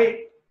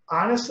 I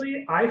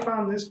honestly, I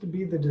found this to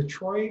be the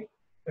Detroit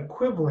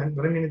equivalent,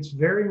 but I mean, it's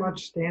very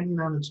much standing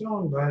on its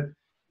own, but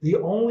the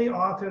only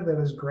author that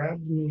has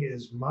grabbed me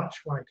as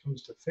much when it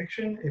comes to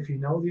fiction, if you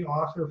know the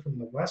author from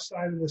the west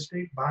side of the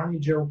state, Bonnie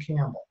Jo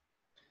Campbell.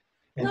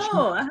 And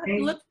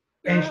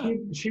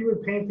she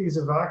would paint these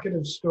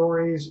evocative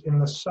stories in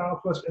the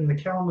Southwest, in the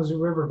Kalamazoo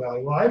River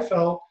Valley. Well, I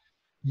felt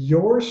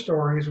your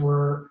stories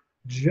were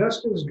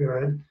just as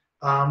good,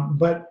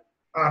 but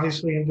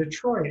obviously in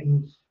Detroit.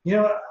 And,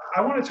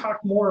 I want to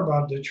talk more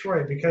about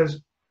Detroit,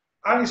 because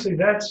obviously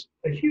that's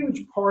a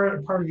huge part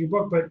of your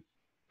book, but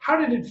how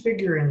did it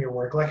figure in your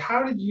work? Like,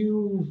 how did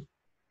you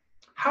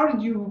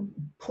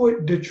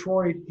put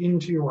Detroit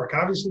into your work?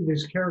 Obviously,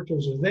 these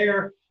characters are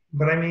there,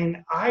 but I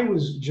mean, I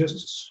was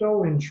just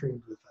so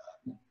intrigued with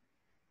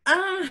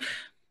that.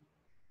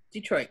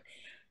 Detroit.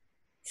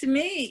 To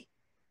me,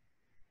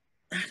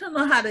 I don't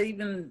know how to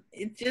even,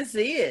 it just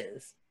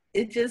is.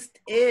 It just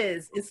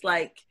is. It's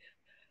like,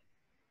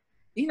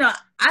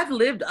 I've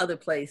lived other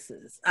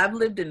places. I've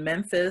lived in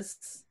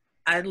Memphis.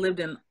 I lived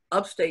in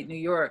upstate New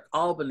York,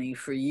 Albany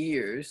for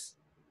years,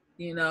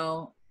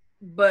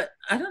 but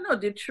I don't know,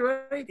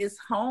 Detroit is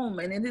home,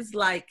 and it is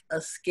like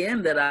a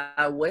skin that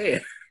I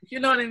wear. You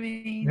know what I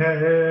mean?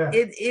 Yeah.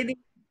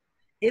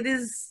 It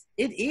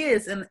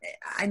is, and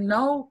I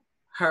know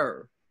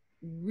her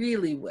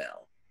really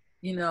well.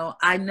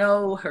 I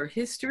know her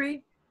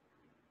history.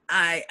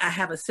 I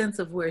have a sense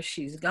of where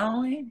she's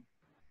going,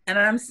 and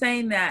I'm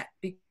saying that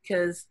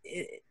because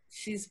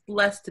she's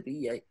blessed to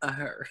be a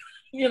her,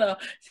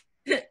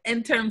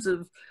 in terms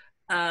of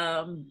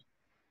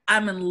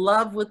I'm in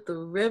love with the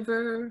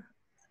river.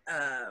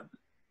 Uh,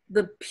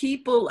 the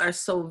people are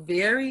so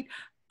varied.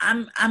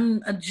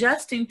 I'm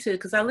adjusting to,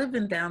 because I live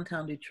in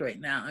downtown Detroit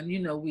now, and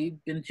we've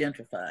been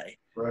gentrified,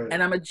 Right.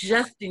 and I'm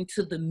adjusting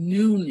to the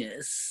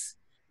newness,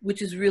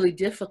 which is really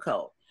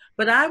difficult.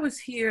 But I was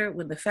here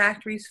when the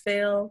factories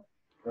failed.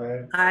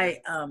 Right. I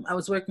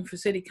was working for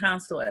city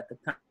council at the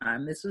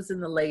time. This was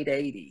in the late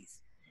 '80s,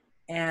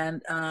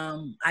 and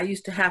I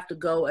used to have to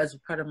go as a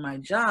part of my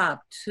job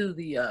to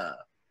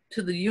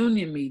the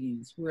union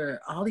meetings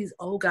where all these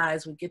old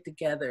guys would get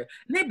together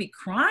and they'd be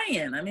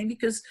crying. I mean,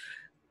 because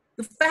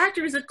the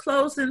factories are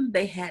closing,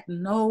 they had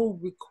no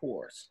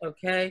recourse.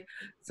 Okay,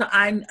 so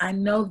I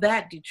know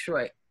that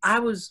Detroit. I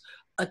was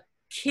a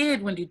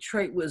kid when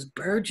Detroit was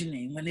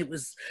burgeoning, when it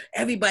was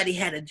everybody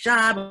had a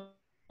job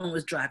and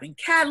was driving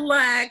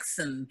Cadillacs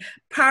and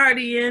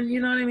partying.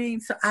 You know what I mean?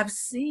 So I've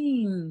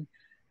seen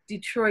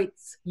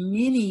Detroit's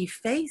many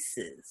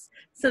faces.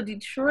 So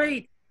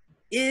Detroit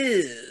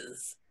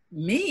is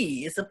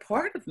me, it's a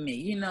part of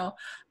me,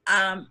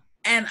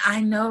 and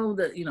I know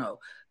that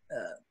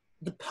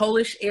the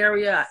Polish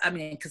area. I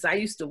mean, because I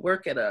used to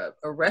work at a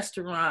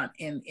restaurant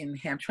in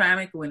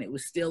Hamtramck when it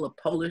was still a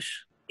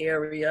Polish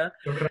area,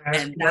 So can I ask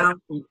and you that?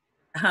 now,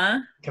 huh?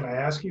 Can I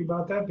ask you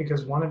about that?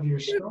 Because one of your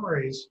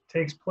stories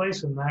takes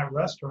place in that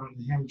restaurant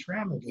in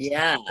Hamtramck. Is that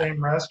Yeah, the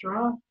same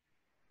restaurant?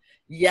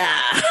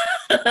 yeah,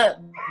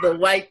 the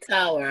White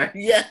Tower.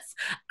 Yes,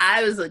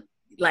 I was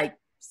like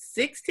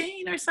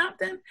 16 or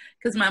something,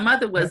 because my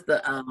mother was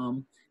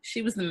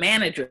she was the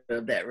manager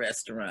of that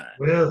restaurant,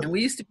 Really? and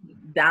we used to be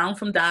down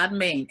from Dodge,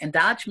 Maine, and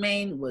Dodge,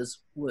 Maine was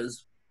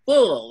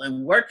full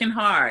and working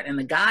hard, and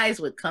the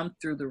guys would come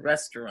through the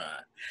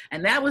restaurant,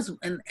 and that was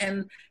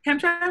and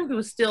Hamtramck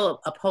was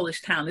still a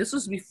Polish town. This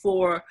was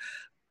before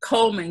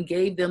Coleman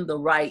gave them the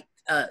right,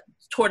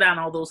 tore down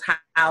all those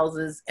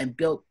houses and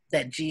built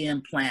that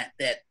GM plant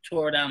that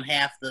tore down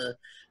half the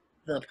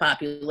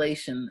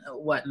population,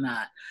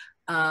 whatnot.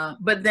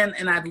 But then,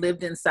 and I've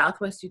lived in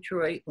Southwest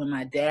Detroit before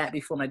my dad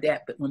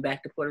went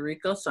back to Puerto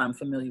Rico, so I'm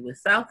familiar with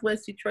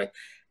Southwest Detroit.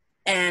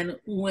 And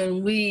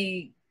when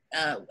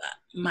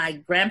my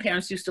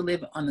grandparents used to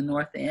live on the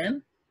North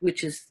End,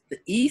 which is the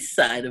east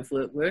side of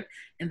Woodward,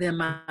 and then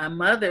my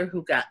mother,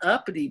 who got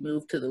uppity,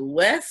 moved to the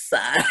west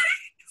side.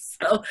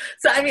 so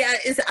I mean,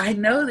 I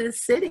know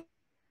this city.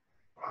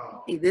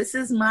 Wow. This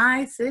is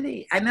my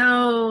city. I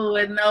know,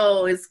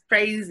 it's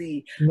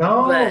crazy,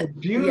 No, but yeah,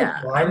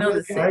 beautiful. I know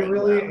the city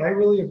well. I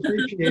really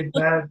appreciate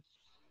that.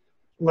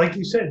 Like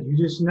you said, you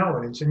just know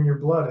it. It's in your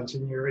blood. It's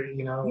in your,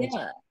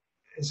 Yeah,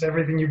 it's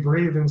everything you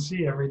breathe and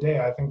see every day.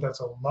 I think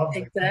that's a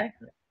lovely thing.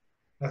 exactly.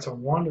 That's a I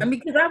wonderful.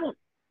 mean, because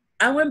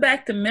I went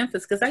back to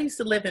Memphis because I used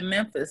to live in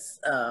Memphis.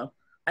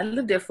 I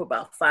lived there for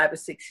about 5 or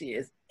 6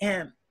 years,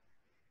 and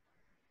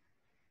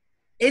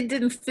it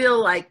didn't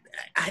feel like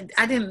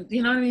I didn't,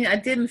 you know what I mean? I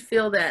didn't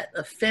feel that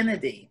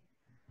affinity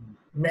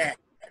that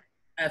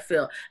I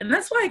feel. And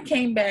that's why I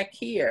came back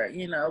here,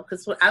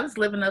 because when I was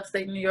living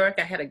upstate New York,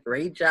 I had a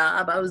great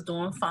job. I was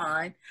doing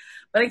fine.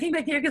 But I came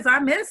back here because I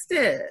missed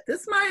it.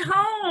 This is my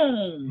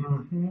home.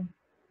 Mm-hmm.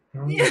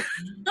 Mm-hmm.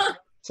 Yeah.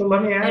 So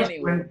let me ask,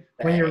 Anyway,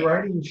 when you're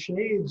writing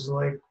Shades,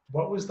 like,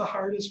 what was the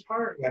hardest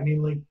part? I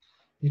mean, like,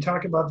 you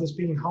talk about this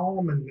being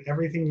home and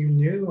everything you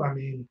knew. I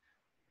mean,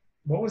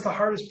 what was the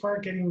hardest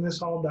part getting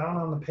this all down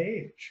on the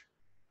page?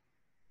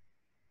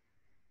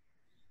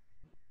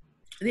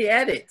 the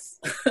edits.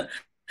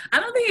 I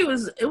don't think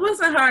it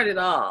wasn't hard at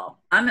all.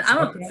 I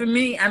don't, Okay. for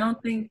me, I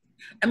don't think,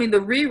 I mean, the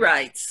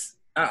rewrites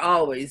are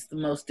always the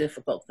most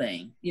difficult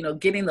thing,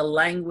 getting the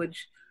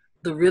language,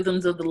 the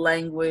rhythms of the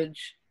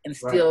language, and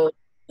Right.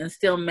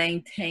 still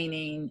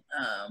maintaining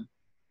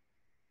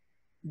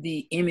the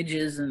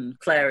images and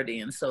clarity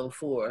and so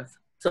forth.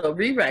 So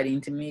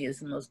rewriting to me is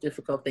the most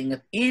difficult thing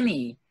of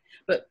any,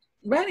 but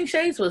writing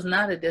Shades was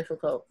not a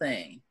difficult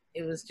thing.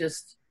 It was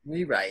just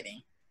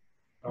rewriting,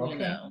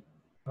 Okay.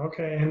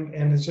 Okay.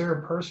 And is there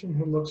a person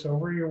who looks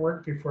over your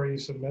work before you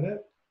submit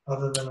it,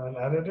 other than an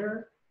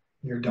editor?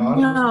 Your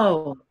daughter?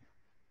 No,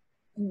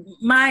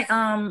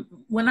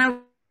 when I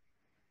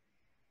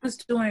was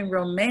doing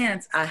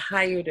romance, I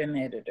hired an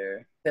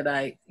editor that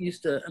a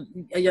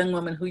young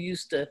woman who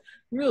used to,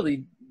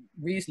 really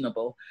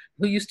reasonable,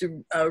 who used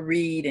to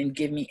read and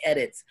give me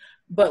edits.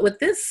 But with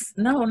this,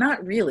 no,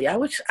 not really. I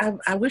wish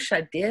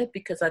I did,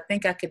 because I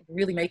think I could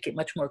really make it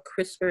much more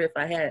crisper if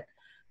I had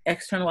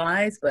external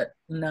eyes. But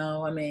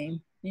no, I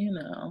mean,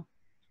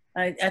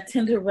 I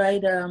tend to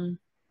write in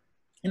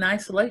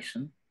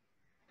isolation.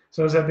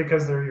 So is that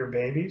because they're your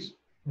babies?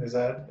 Is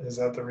that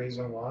the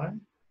reason why?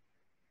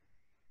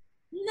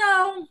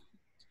 No,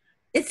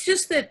 it's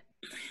just that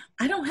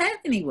I don't have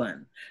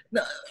anyone.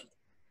 No,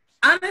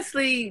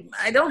 honestly,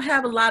 I don't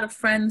have a lot of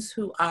friends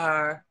who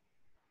are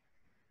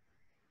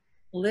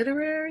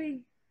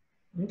literary.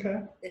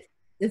 Okay.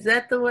 Is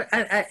that the word?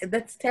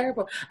 That's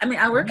terrible. I mean,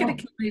 I work at a No.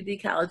 community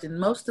college, and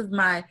most of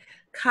my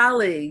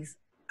colleagues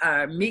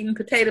are meat and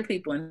potato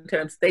people in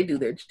terms they do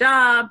their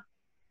job,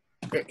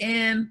 they're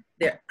in,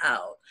 they're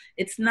out.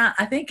 It's not.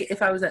 I think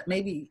if I was at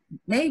maybe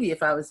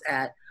if I was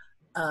at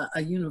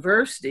a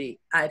university,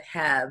 I'd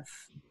have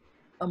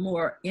a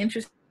more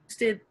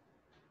interested,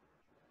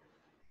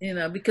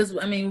 because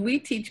I mean, we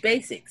teach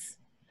basics.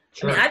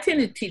 I mean, Sure. I tend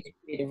to teach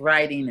creative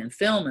writing and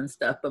film and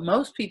stuff, but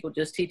most people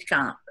just teach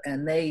comp,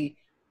 and the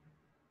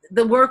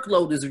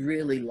workload is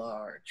really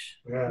large.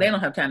 Yeah. They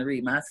don't have time to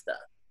read my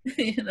stuff.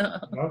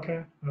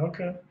 Okay.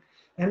 Okay.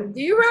 And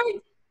Do you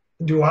write?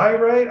 do I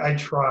write? I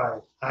try.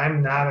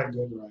 I'm not a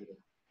good writer.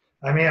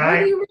 I mean, What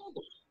do you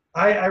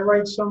I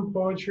write some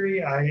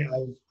poetry.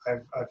 I've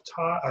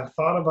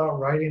thought about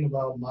writing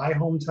about my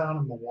hometown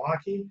of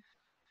Milwaukee,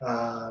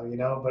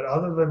 but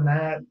other than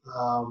that,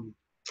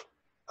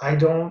 I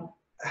don't.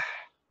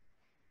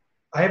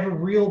 I have a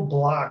real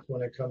block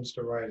when it comes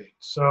to writing.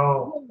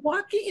 So,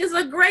 Milwaukee is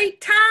a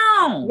great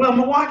town. well,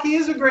 Milwaukee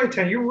is a great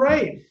town. You're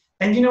right.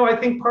 And I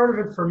think part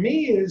of it for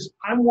me is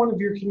I'm one of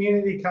your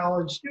community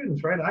college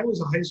students, right? I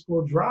was a high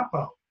school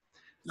dropout.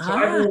 So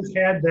I've Ah, always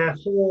had that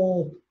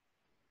whole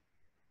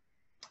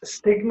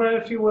stigma,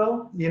 if you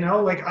will.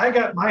 Like I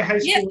got my high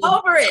get school.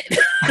 over it.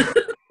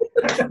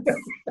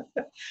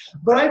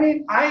 But I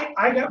mean,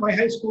 I got my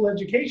high school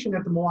education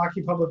at the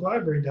Milwaukee Public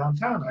Library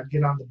downtown. I'd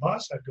get on the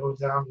bus, I'd go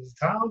down to the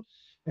town,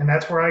 and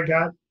that's where I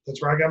got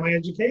my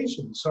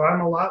education. So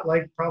I'm a lot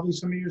like probably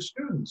some of your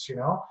students,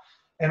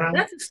 And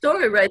That's a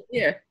story right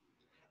there.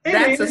 it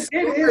That's a is, it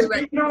story is,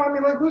 right. I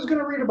mean, like who's going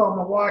to read about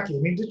Milwaukee? I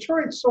mean,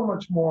 Detroit's so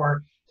much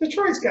more.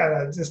 Detroit's got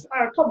to just,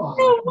 come on.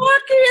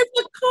 Milwaukee is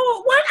a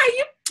cool. What are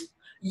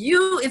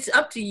you? It's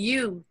up to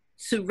you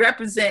to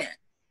represent.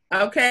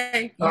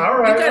 Okay, All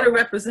right. You got to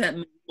represent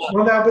me.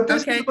 Well, now, but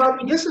this Okay.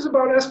 is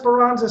about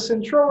Esperanza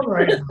Cintrón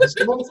right now.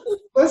 So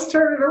let's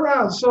turn it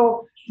around.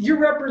 So you're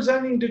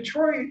representing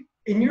Detroit.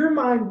 In your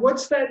mind,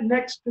 what's that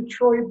next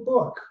Detroit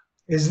book?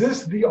 Is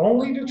this the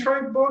only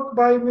Detroit book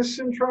by Miss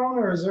Cintrón,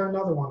 or is there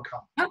another one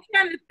coming? I'm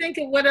trying to think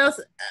of what else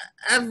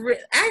I've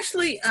written.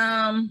 Actually,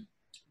 I'm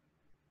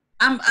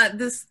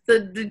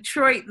the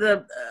Detroit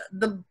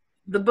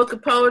the book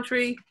of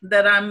poetry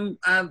that I'm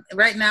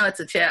right now. It's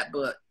a chat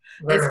book.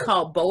 It's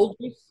called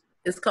Boulders.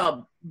 It's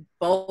called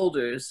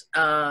Boulders,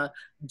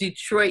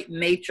 Detroit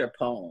Nature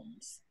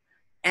Poems.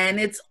 And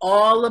it's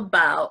all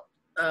about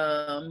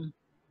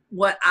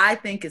what I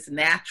think is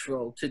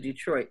natural to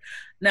Detroit.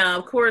 Now,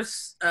 of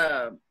course,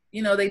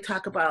 they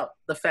talk about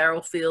the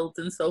farrow fields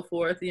and so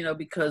forth,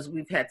 because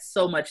we've had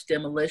so much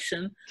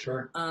demolition.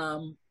 Sure.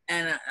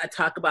 And I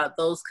talk about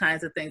those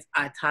kinds of things.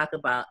 I talk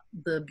about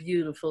the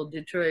beautiful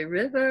Detroit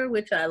River,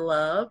 which I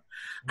love.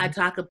 Mm-hmm. I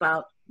talk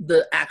about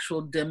the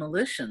actual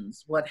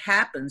demolitions, what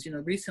happens.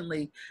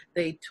 Recently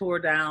they tore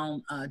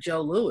down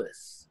Joe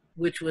Louis,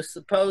 which was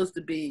supposed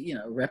to be,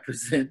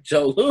 represent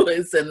Joe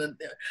Louis, and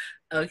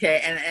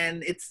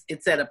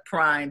it's at a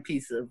prime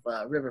piece of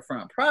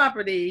riverfront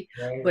property,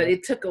 right. But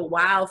it took a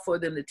while for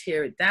them to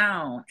tear it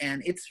down,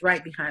 and it's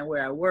right behind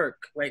where I work,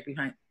 right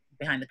behind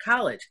the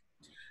college.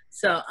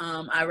 So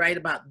I write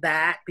about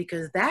that,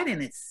 because that in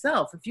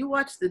itself, if you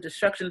watch the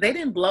destruction, they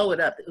didn't blow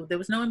it up. There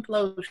was no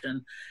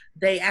implosion.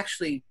 They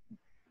actually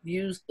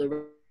used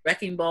the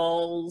wrecking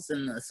balls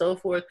and so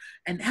forth.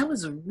 And that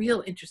was a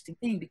real interesting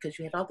thing, because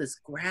you had all this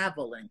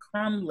gravel and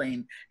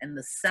crumbling and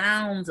the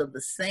sounds of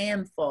the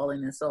sand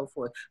falling and so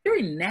forth.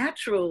 Very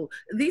natural.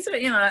 These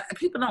are,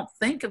 people don't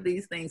think of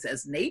these things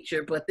as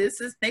nature, but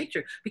this is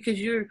nature, because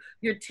you're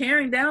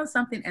tearing down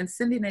something and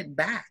sending it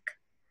back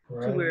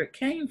right. to where it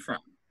came from.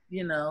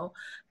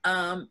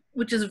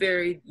 Which is a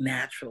very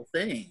natural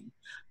thing.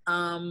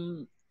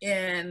 And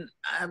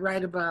I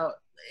write about,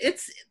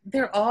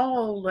 they're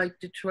all like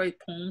Detroit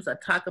poems. I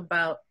talk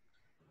about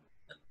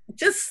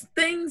just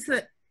things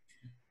that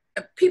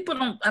people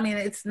don't,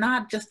 it's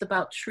not just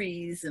about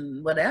trees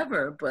and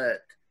whatever, but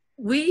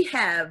we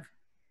have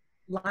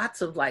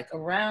lots of, like,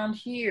 around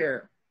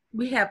here,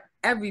 we have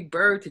every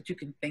bird that you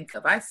can think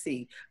of. I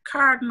see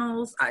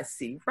cardinals, I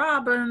see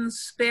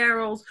robins,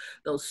 sparrows,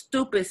 those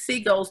stupid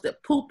seagulls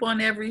that poop on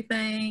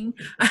everything.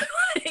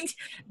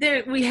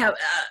 We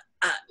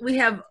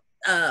have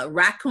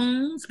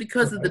raccoons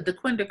because of the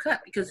DeQuinder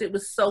Cut, because it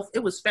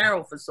was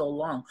feral for so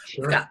long.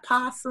 Sure. We've got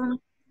possum,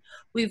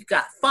 we've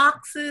got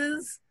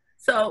foxes.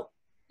 So,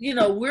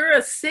 we're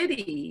a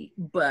city,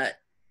 but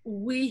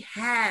we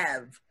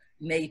have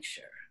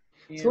nature.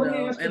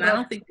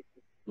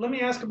 Let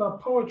me ask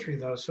about poetry,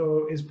 though.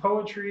 So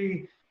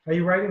are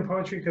you writing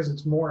poetry because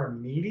it's more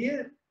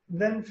immediate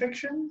than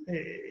fiction?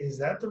 Is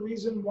that the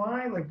reason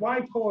why? Like,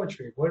 why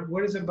poetry?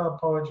 What is it about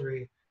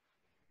poetry?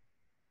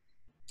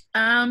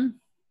 I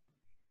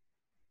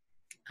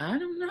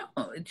don't know.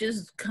 It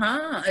just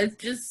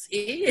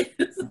is.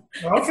 Okay.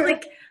 It's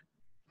like,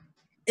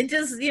 it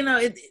just,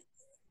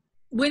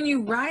 when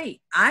you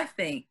write, I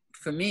think,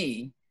 for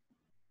me,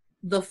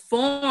 the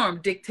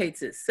form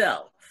dictates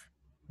itself.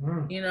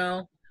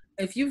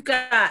 If you've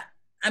got,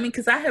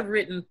 because I have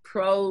written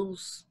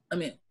prose,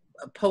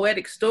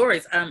 poetic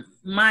stories.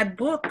 My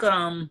book,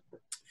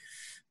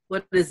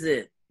 what is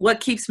it? What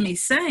Keeps Me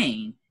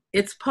Sane?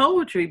 It's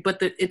poetry,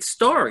 but it's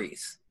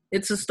stories.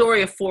 It's a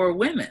story of 4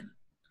 women.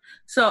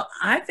 So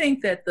I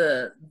think that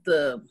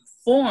the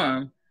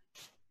form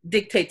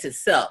dictates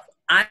itself.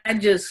 I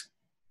just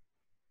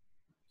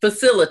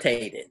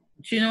facilitate it.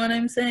 Do you know what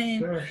I'm saying?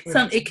 Sure,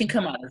 sure. It can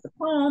come out as a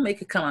poem, it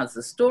could come out as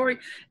a story,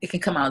 it can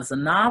come out as a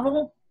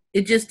novel.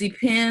 It just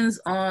depends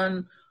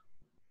on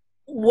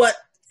what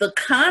the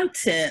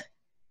content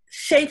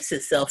shapes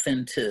itself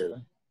into.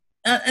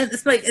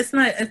 It's like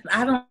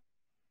I don't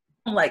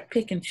like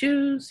pick and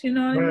choose. You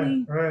know what I Right,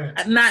 mean?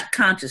 right. Not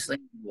consciously,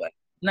 anyway.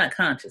 Not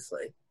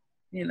consciously.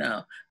 You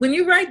know, when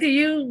you write, do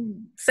you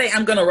say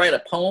I'm going to write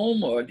a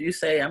poem, or do you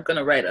say I'm going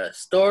to write a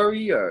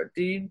story, or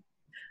do you?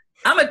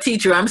 I'm a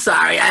teacher. I'm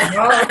sorry.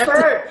 No, that's all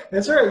right.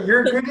 That's all right.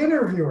 You're a good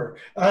interviewer.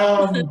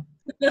 Uh,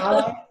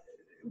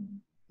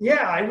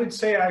 yeah, I would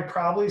say I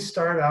probably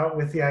start out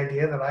with the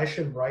idea that I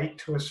should write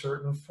to a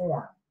certain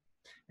form.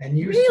 And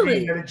you say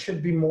Really? that it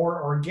should be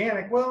more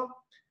organic. Well,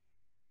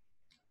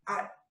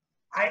 I,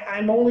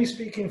 I'm only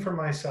speaking for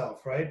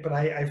myself, right? But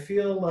I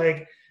feel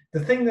like the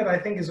thing that I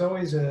think is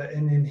always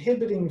an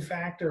inhibiting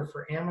factor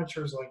for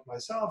amateurs like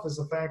myself is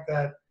the fact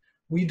that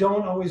we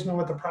don't always know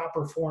what the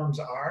proper forms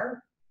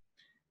are.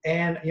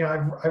 And you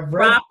know, I've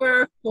read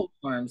Proper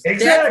forms. That's the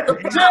exactly,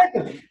 problem.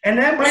 exactly, and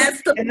that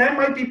That's the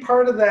might be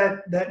part of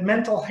that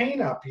mental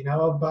hang up, you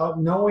know, about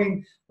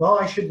knowing, well,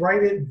 I should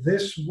write it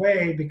this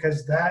way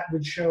because that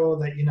would show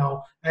that, you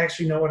know, I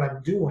actually know what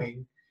I'm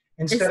doing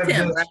it's instead of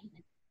Tim, right?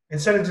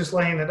 just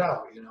laying it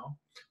out, you know,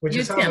 which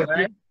You're is sounds Tim, like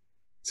you. right?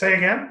 Say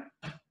again.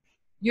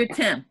 You're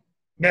Tim.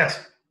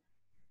 Yes,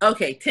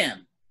 Okay,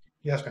 Tim.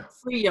 yes, ma'am.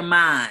 Free your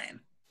mind.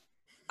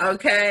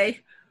 Okay?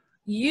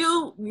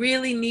 You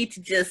really need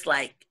to just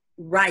like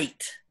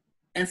write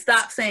and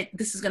stop saying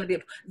this is going to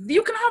be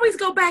you can always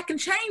go back and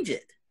change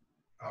it.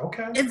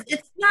 Okay.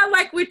 It's not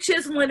like we're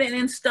chiseling it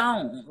in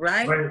stone,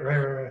 right?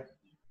 Right.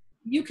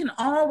 You can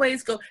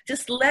always go,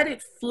 just let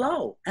it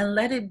flow and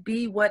let it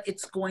be what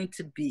it's going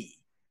to be.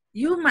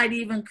 You might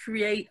even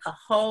create a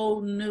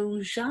whole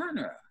new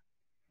genre.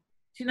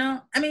 You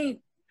know, I mean,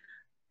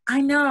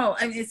 I know,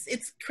 I mean,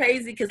 it's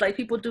crazy because like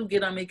people do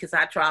get on me because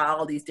I try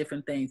all these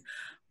different things,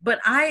 but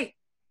I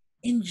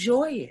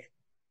enjoy it.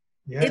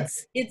 Yeah.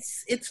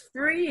 It's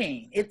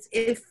freeing.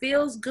 It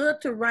feels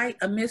good to write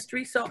a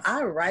mystery, so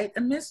I write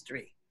a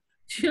mystery.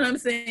 You know what I'm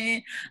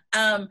saying?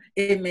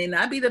 It may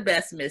not be the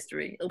best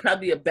mystery. It'll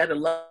probably be a better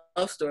love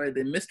story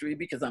than mystery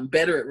because I'm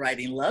better at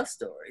writing love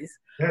stories.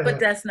 But Yeah.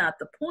 that's not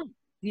the point.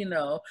 You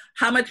know,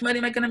 how much money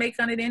am I going to make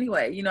on it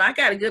anyway? You know, I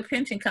got a good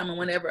pension coming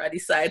whenever I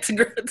decide to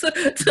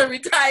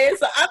retire,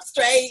 so I'm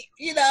straight.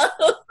 You know,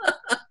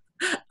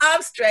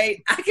 I'm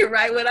straight. I can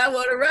write what I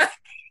want to write.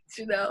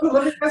 You know, Well,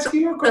 let me so ask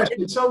you a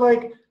question. So,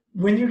 like,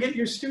 when you get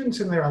your students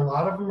in there, a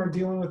lot of them are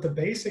dealing with the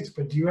basics,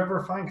 but do you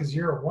ever find, because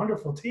you're a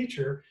wonderful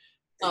teacher,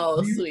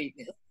 oh do you,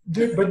 sweetness.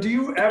 do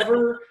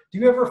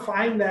you ever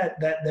find that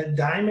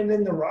diamond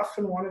in the rough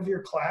in one of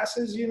your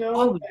classes, you know?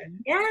 Oh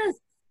yes,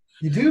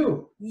 You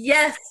do.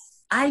 yes,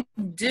 I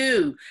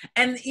do.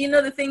 And you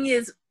know, the thing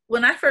is,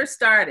 when I first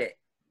started,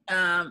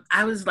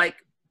 I was like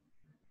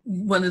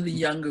one of the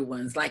younger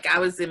ones. Like I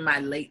was in my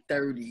late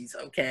 30s,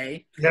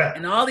 okay? Yeah.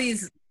 And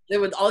there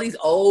were all these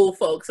old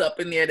folks up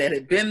in there that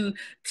had been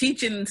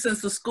teaching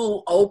since the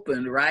school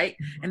opened, right?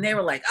 And they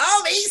were like,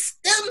 "Oh, these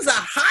students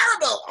are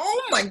horrible.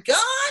 Oh my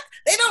God,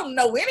 they don't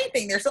know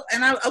anything."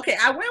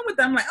 I went with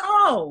them like,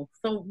 "Oh,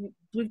 so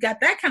we've got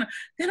that kind of."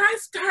 Then I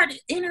started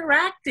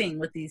interacting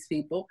with these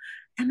people,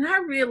 and I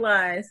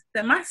realized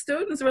that my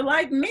students were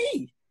like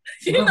me.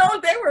 You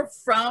know, they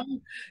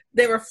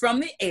were from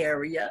the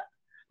area.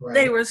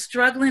 They Right. were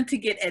struggling to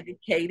get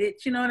educated.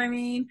 You know what I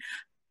mean?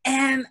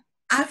 And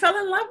I fell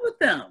in love with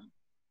them.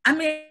 I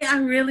mean, I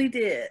really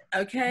did.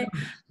 Okay.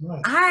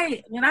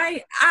 Right.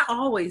 I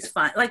always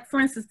find, like, for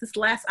instance,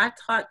 I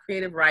taught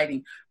creative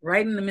writing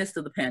right in the midst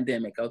of the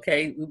pandemic.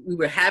 Okay. We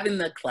were having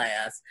the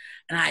class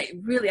and I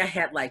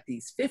had like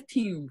these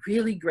 15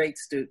 really great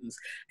students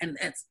and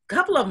a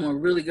couple of them were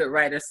really good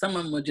writers. Some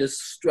of them were just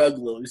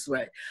strugglers,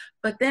 right?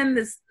 But then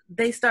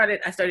I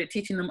started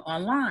teaching them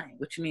online,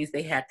 which means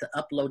they had to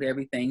upload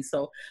everything.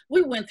 So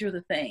we went through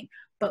the thing.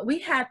 But we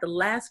had the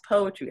last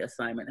poetry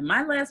assignment, and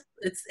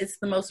it's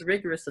the most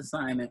rigorous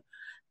assignment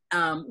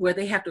where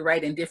they have to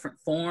write in different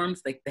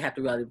forms. They have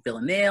to write a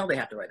villanelle, they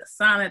have to write a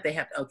sonnet,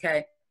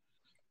 okay.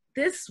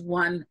 This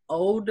one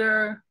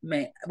older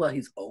man, well,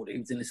 he's older, he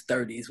was in his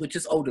 30s, which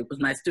is older because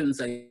my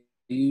students are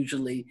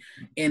usually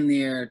in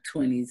their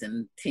 20s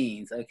and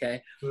teens,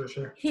 okay.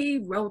 Sure. He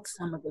wrote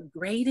some of the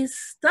greatest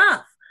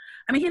stuff.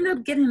 I mean, he ended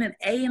up getting an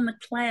A in the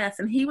class,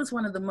 and he was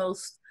one of the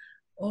most,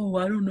 oh,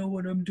 I don't know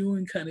what I'm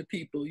doing kind of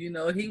people. You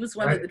know, he was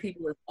one of Right. the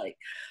people that's like,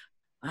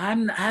 I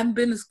haven't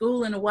been to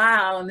school in a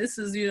while, and this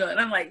is, you know, and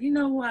I'm like, you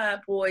know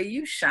what, boy,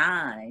 you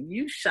shine,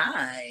 you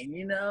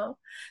know.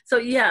 So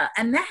yeah,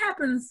 and that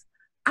happens,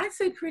 I'd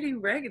say, pretty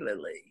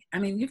regularly. I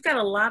mean, you've got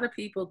a lot of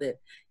people that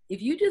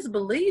if you just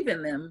believe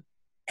in them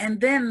and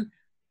then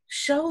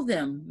show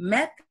them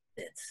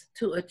methods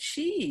to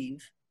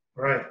achieve,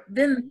 Right.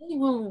 then they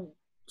will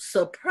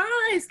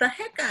surprise the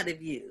heck out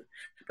of you.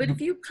 But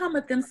if you come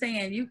at them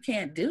saying you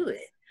can't do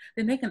it,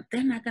 then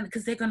they're not gonna,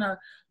 because they're gonna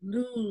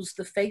lose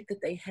the faith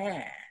that they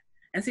had.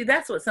 And see,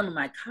 that's what some of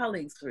my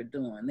colleagues were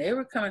doing. They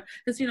were coming,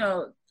 because, you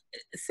know,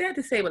 it's sad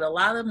to say, but a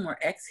lot of them were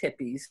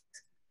ex-hippies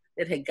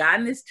that had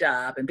gotten this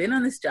job and been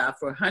on this job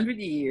for 100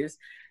 years,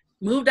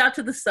 moved out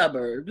to the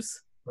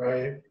suburbs,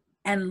 Right.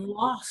 and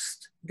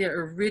lost their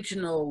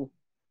original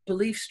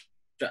belief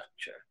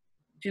structure,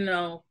 you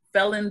know,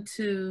 fell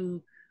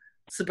into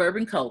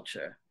suburban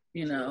culture,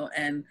 you know,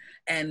 and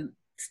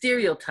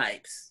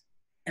stereotypes.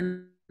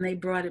 And they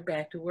brought it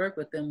back to work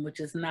with them, which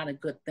is not a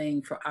good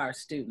thing for our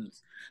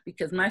students,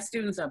 because my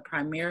students are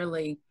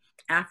primarily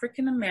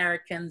African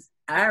Americans,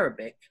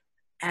 Arabic,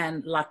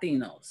 and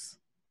Latinos.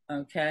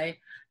 Okay.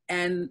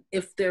 And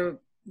if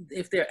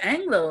they're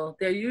Anglo,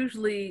 they're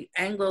usually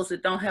Anglos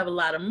that don't have a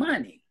lot of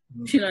money.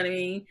 You know what I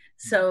mean?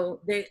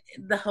 So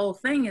the whole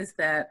thing is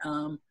that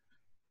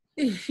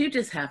you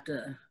just have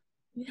to,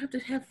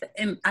 have,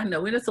 and I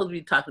know we're not supposed to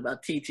be talking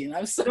about teaching.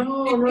 I'm sorry.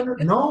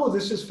 No,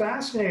 this is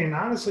fascinating.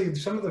 Honestly,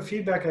 some of the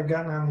feedback I've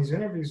gotten on these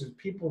interviews is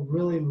people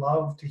really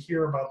love to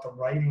hear about the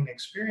writing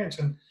experience.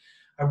 And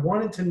I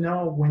wanted to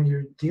know, when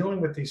you're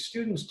dealing with these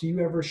students, do you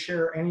ever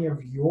share any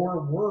of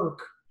your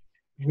work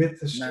with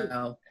the students?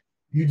 No.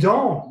 You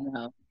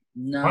don't?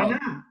 No. Why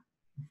not?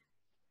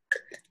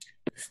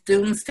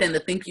 Students tend to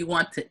think you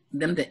want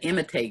them to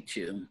imitate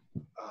you.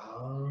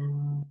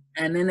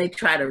 And then they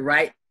try to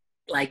write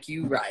like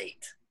you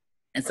write.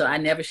 And so I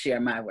never share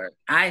my work.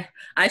 I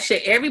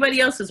share everybody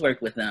else's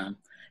work with them,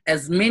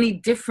 as many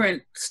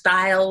different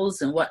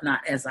styles and whatnot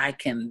as I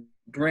can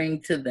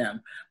bring to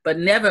them, but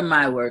never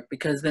my work,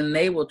 because then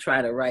they will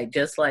try to write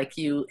just like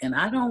you. And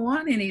I don't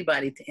want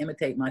anybody to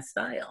imitate my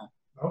style.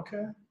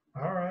 Okay.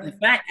 All right. In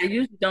fact, I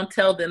usually don't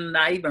tell them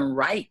that I even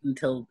write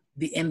until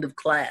the end of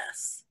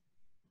class.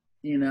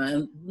 You know,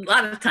 and a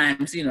lot of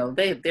times, you know,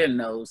 they're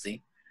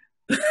nosy.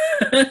 you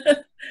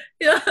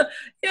know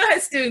how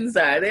students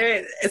are.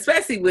 They're,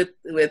 especially with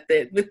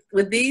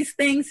these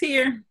things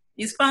here,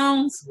 these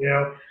phones.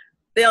 Yeah.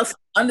 They'll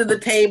under the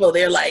table.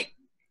 They're like,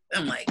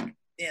 I'm like,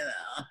 you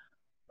know.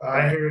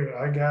 I hear you.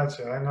 I got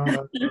you. I know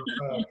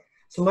that.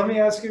 So let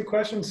me ask you a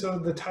question. So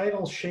the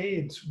title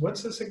Shades,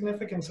 what's the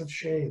significance of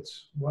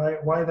Shades?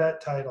 Why that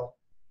title?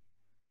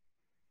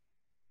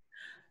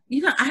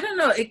 You know, I don't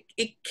know.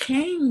 It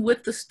came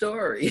with the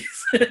stories.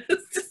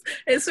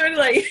 It's sort of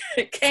like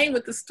it came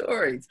with the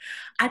stories.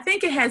 I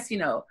think it has, you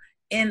know,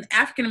 in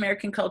African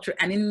American culture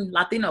and in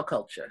Latino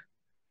culture,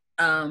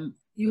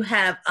 you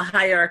have a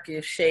hierarchy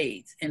of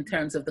shades in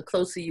terms of the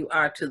closer you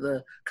are to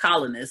the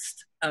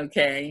colonist,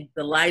 okay,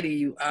 the lighter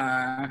you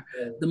are,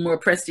 the more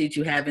prestige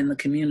you have in the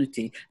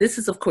community. This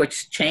is, of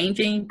course,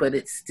 changing, but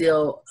it's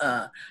still,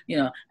 you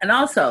know, and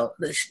also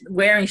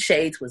wearing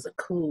shades was a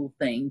cool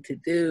thing to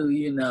do,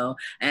 you know,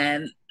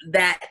 and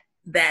that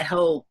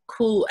whole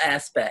cool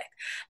aspect.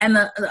 And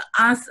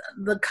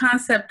the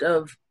concept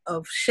of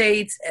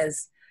shades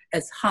as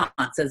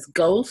haunts, as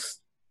ghosts,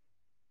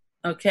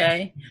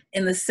 okay,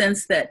 in the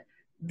sense that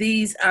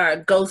these are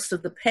ghosts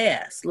of the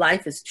past.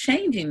 Life is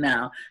changing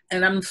now,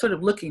 and I'm sort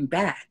of looking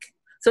back.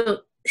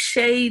 So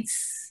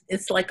shades,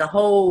 it's like a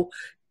whole,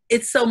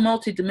 it's so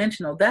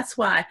multidimensional. That's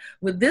why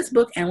with this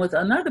book and with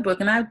another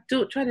book, and I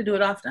try to do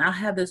it often, I'll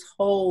have this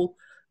whole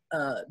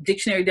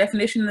dictionary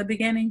definition in the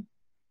beginning.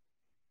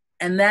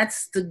 And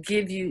that's to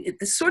give you,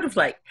 it's sort of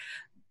like,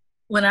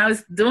 when I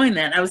was doing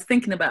that, I was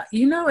thinking about,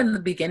 you know, in the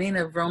beginning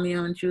of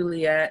Romeo and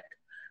Juliet,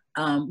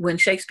 when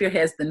Shakespeare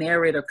has the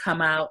narrator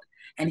come out,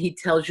 and he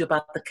tells you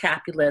about the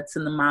Capulets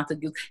and the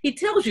Montagues. He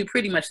tells you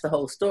pretty much the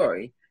whole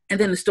story, and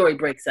then the story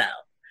breaks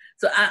out.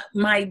 So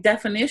my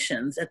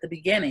definitions at the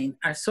beginning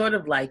are sort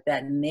of like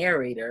that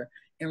narrator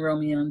in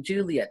Romeo and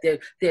Juliet.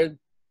 They're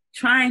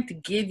trying to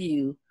give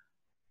you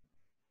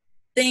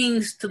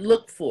things to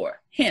look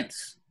for,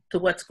 hints to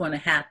what's going to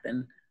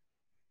happen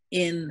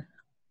in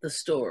the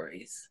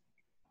stories.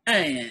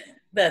 And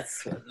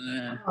that's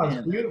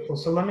it's beautiful.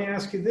 So let me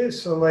ask you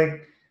this. So,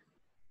 like,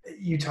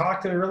 you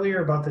talked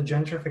earlier about the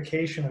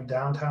gentrification of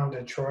downtown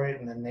Detroit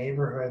and the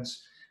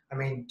neighborhoods. I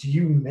mean, do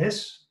you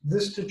miss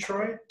this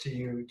Detroit? Do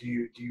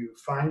you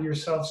find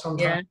yourself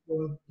sometimes?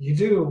 Yeah. You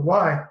do.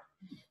 Why?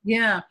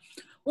 Yeah.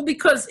 Well,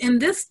 because in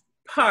this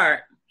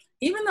part,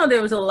 even though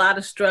there was a lot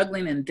of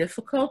struggling and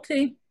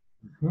difficulty,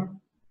 it's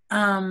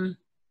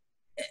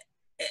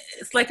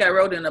like I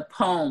wrote in a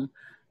poem,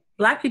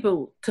 Black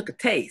people took a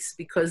taste,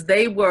 because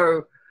there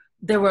were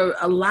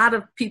a lot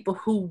of people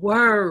who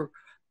were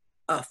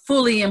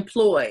fully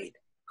employed,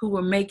 who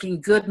were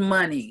making good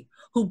money,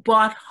 who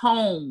bought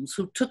homes,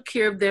 who took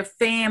care of their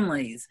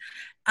families.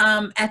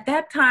 At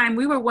that time,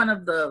 we were one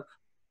of the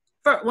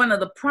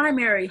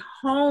primary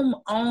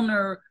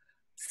homeowner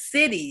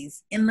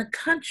cities in the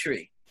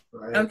country,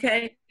 right.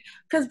 Okay?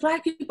 Because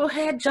Black people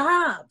had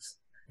jobs.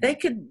 They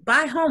could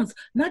buy homes,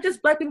 not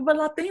just Black people, but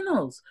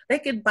Latinos. They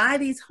could buy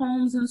these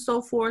homes and so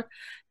forth.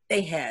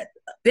 They had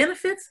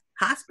benefits,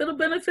 hospital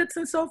benefits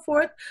and so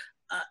forth.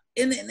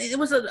 And it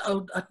was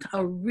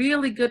a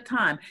really good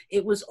time.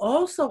 It was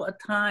also a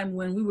time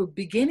when we were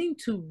beginning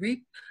to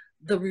reap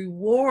the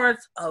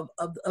rewards of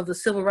the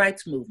civil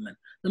rights movement,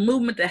 the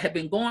movement that had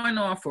been going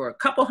on for a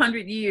couple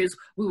hundred years.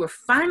 We were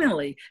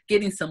finally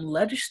getting some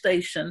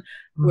legislation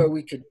where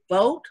we could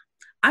vote.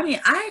 I mean,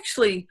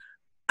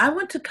 I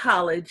went to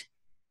college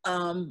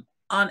on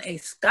a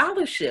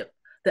scholarship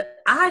that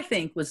I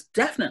think was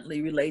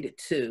definitely related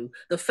to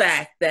the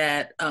fact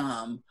that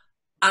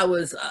I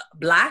was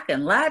Black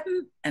and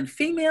Latin and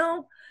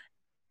female,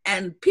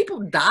 and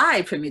people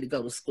died for me to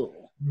go to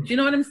school. Do you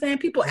know what I'm saying?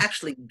 People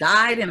actually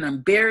died and are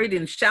buried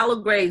in shallow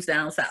graves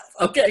down south,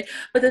 okay?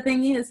 But the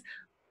thing is,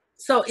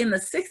 so in the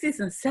 60s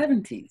and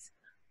 70s,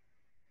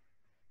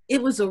 it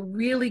was a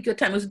really good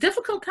time. It was a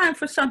difficult time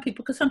for some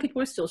people because some people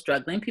were still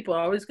struggling. People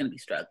are always going to be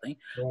struggling.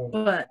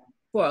 But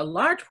for a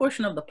large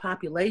portion of the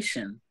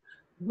population,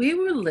 we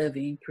were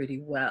living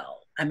pretty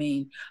well. I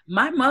mean,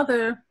 my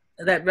mother,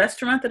 that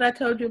restaurant that I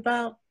told you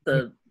about,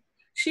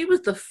 she was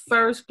the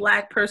first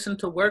Black person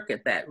to work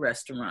at that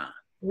restaurant.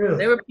 Really?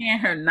 They were paying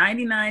her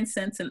 99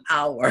 cents an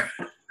hour.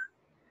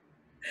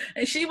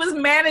 And she was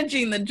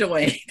managing the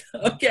joint.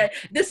 Okay.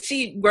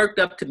 She worked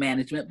up to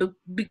management, but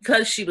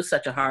because she was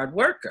such a hard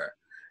worker,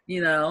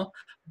 you know,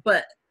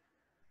 but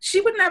she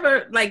would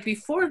never, like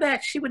before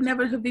that, she would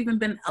never have even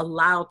been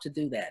allowed to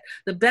do that.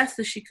 The best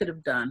that she could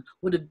have done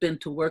would have been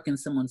to work in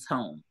someone's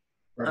home.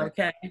 Right.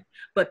 Okay.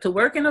 But to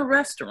work in a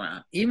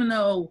restaurant, even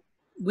though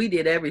we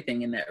did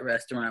everything in that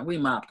restaurant, we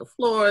mopped the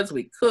floors,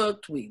 we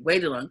cooked, we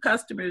waited on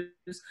customers,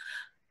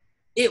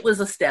 it was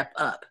a step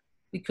up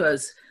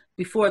because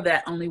before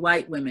that, only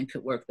white women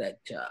could work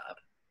that job.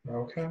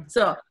 Okay.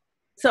 So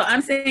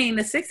I'm saying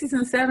the 60s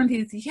and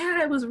 70s,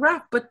 yeah, it was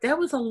rough, but there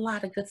was a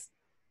lot of good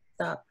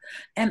stuff.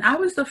 And I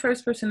was the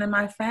first person in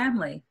my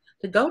family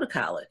to go to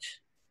college.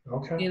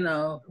 Okay. You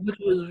know, which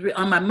was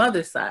on my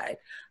mother's side.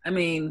 I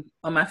mean,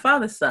 on my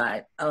father's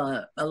side,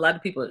 a lot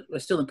of people were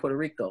still in Puerto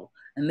Rico,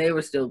 and they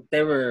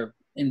were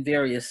in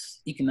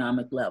various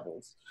economic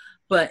levels.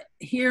 But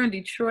here in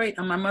Detroit,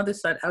 on my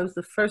mother's side, I was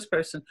the first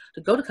person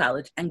to go to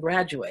college and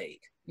graduate,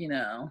 you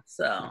know.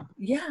 So,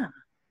 yeah,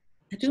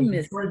 I do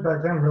miss Detroit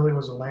back then really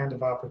was a land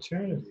of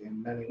opportunity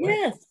in many ways.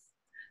 Yes.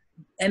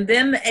 And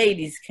then the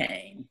 80s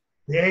came.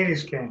 The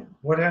 80s came.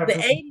 What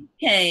happened? The 80s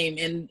came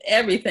and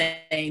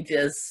everything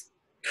just...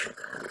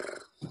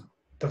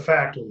 The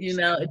factories. You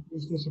know, it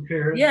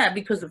disappeared. Yeah,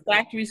 because the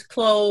factories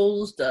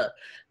closed.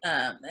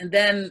 And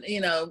then,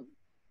 you know,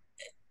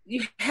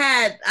 you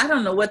had, I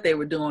don't know what they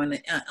were doing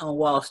on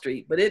Wall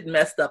Street, but it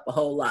messed up a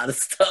whole lot of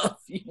stuff,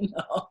 you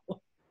know.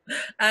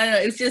 I don't know,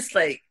 it's just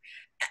like,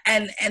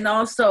 and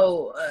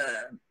also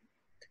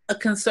a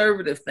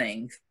conservative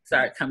thing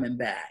started coming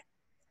back.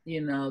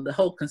 You know, the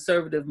whole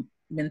conservative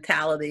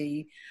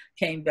mentality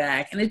came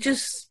back, and it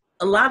just,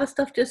 a lot of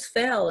stuff just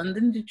fell. And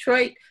then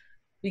Detroit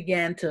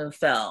began to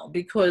fall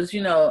because,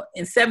 you know,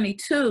 in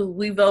 72,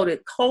 we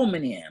voted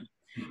Coleman in.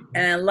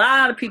 And a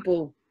lot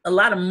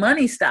of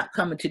money stopped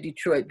coming to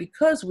Detroit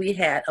because we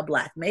had a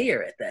Black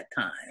mayor at that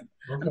time.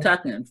 Okay. I'm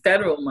talking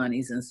federal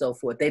monies and so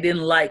forth. They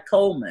didn't like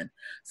Coleman.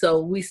 So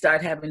we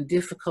started having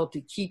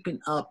difficulty keeping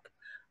up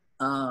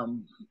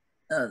the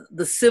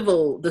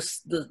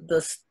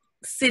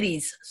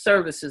city's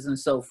services and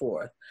so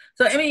forth.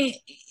 So, I mean,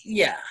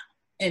 yeah,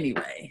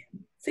 anyway.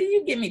 See,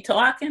 you get me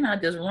talking, I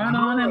just run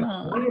on and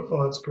on.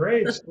 Wonderful, it's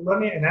great. So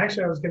and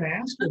actually I was going to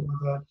ask you about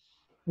that.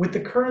 With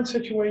the current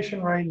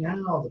situation right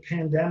now, the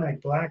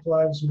pandemic, Black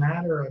Lives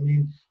Matter, I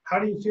mean, how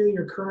do you feel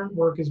your current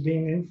work is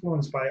being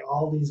influenced by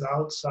all these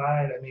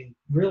outside, I mean,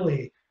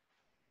 really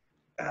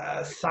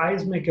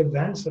seismic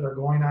events that are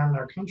going on in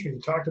our country? You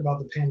talked about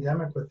the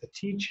pandemic with the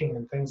teaching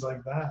and things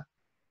like that.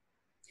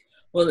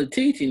 Well, the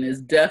teaching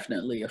is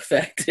definitely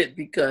affected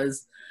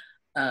because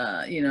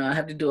you know, I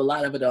have to do a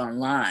lot of it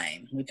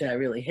online, which I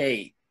really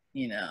hate,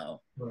 you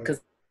know, because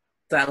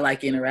I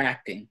like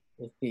interacting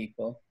with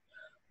people.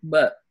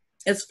 But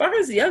as far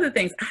as the other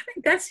things, I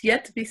think that's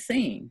yet to be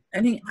seen.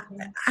 I mean,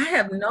 I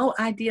have no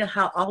idea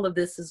how all of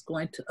this is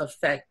going to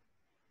affect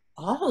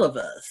all of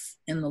us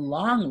in the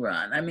long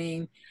run. I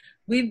mean,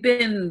 we've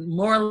been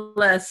more or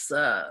less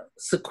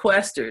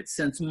sequestered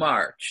since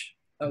March,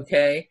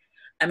 okay?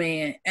 I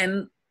mean,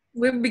 and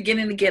we're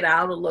beginning to get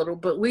out a little,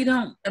 but we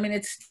don't, I mean,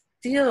 it's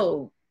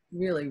still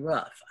really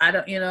rough. I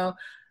don't, you know,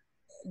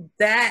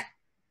 that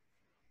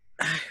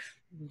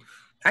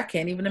I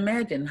can't even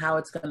imagine how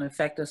it's going to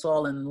affect us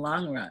all in the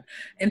long run.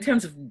 In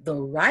terms of the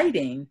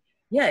writing,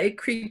 yeah, it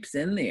creeps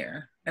in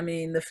there. I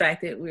mean, the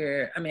fact that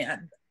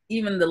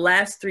even the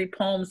last 3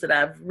 poems that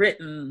I've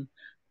written,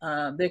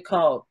 they're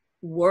called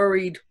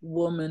Worried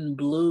Woman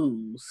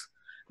Blues,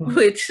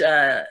 which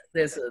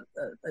it's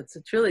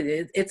a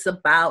trilogy. It's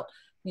about,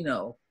 you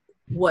know,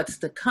 what's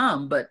to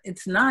come, but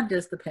it's not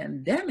just the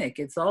pandemic.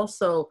 It's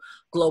also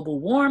global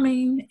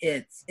warming.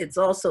 It's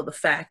also the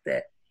fact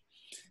that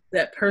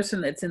that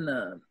person that's in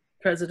the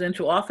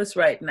presidential office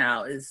right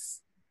now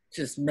is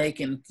just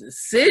making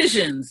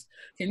decisions.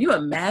 Can you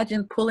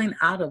imagine pulling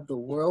out of the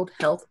World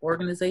Health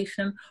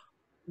Organization?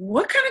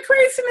 What kind of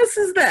craziness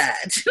is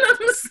that? You know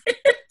what I'm saying?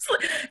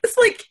 It's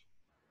like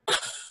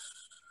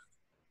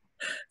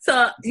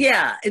So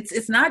yeah,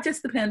 it's not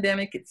just the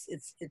pandemic.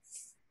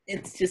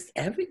 It's just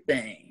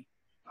everything,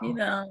 you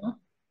know.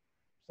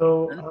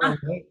 So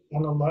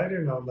on a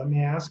lighter note, let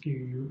me ask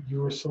you, you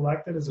were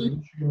selected as a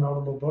Michigan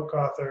Notable Book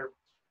Author.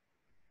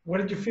 What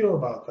did you feel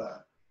about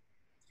that?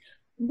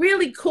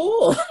 Really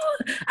cool.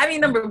 I mean,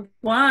 number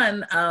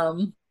one,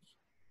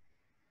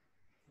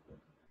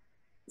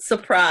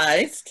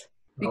 surprised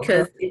Okay.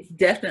 because it's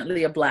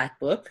definitely a Black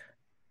book,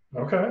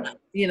 Okay.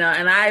 you know,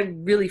 and I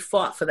really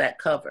fought for that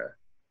cover.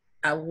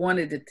 I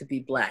wanted it to be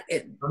Black.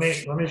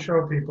 Let me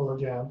show people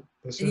again.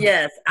 This is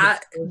Yes,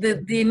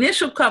 the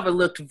initial cover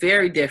looked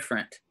very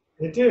different.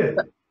 it did.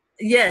 But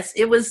yes,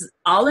 it was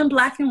all in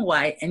black and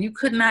white, and you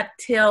could not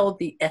tell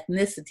the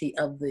ethnicity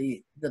of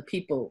the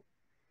people.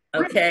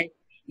 Okay,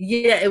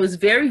 yeah, it was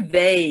very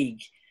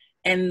vague,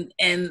 and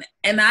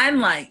I'm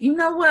like, you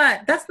know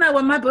what? That's not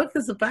what my book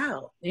is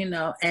about, you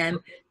know. And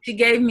she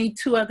gave me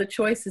two other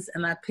choices,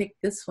 and I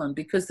picked this one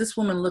because this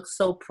woman looks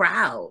so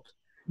proud.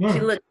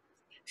 Hmm.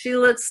 She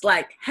looks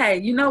like, hey,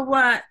 you know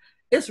what?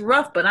 It's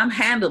rough, but I'm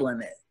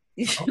handling it.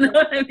 You know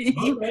what I mean?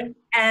 Okay.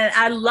 And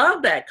I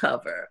love that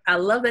cover. I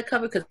love that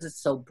cover because it's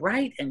so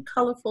bright and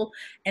colorful,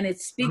 and it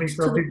Let me speaks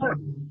to show the people work.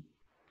 again.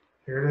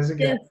 Here it is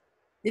again.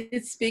 Yes,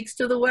 it speaks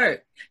to the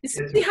work. You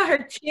It's, see how her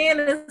chin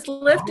is oh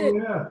lifted?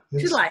 yeah.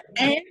 She's like,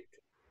 and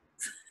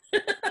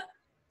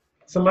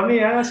So let me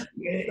ask,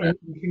 in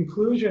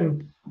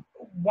conclusion,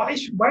 why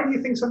do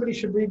you think somebody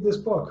should read this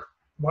book?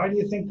 Why do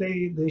you think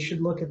they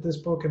should look at this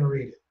book and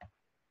read it?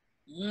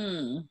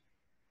 mm,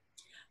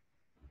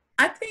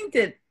 I think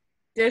that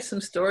there's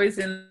some stories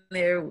in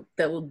there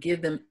that will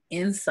give them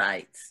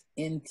insights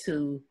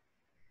into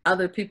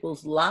other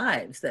people's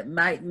lives that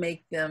might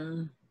make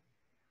them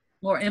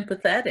more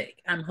empathetic.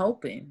 I'm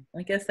hoping.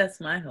 I guess that's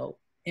my hope.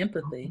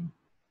 Empathy.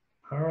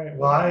 All right.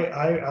 Well,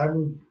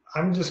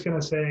 I'm just going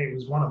to say it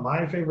was one of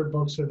my favorite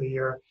books of the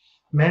year.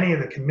 Many of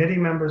the committee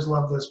members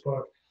love this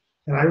book,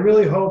 and I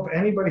really hope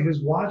anybody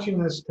who's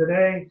watching this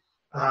today.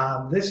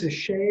 This is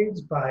Shades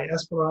by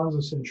Esperanza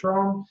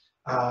Cintrón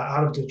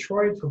out of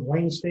Detroit from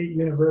Wayne State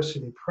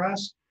University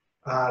Press.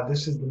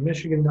 This is the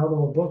Michigan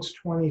Notable Books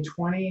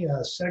 2020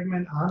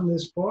 segment on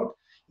this book.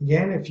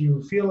 Again, if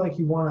you feel like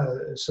you want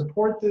to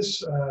support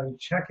this,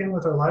 check in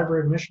with our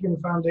Library of Michigan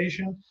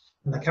Foundation,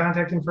 and the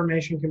contact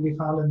information can be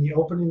found in the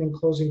opening and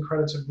closing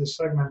credits of this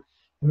segment.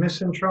 And Ms.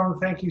 Cintrón,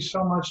 thank you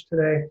so much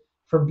today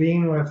for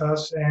being with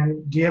us.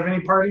 And do you have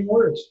any parting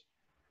words?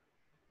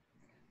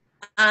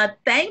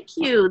 Thank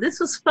you. This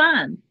was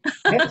fun.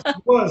 Yes, it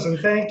was, and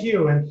thank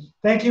you. And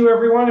thank you,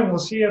 everyone, and we'll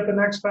see you at the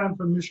next time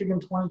for Michigan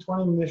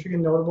 2020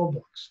 Michigan Notable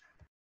Books.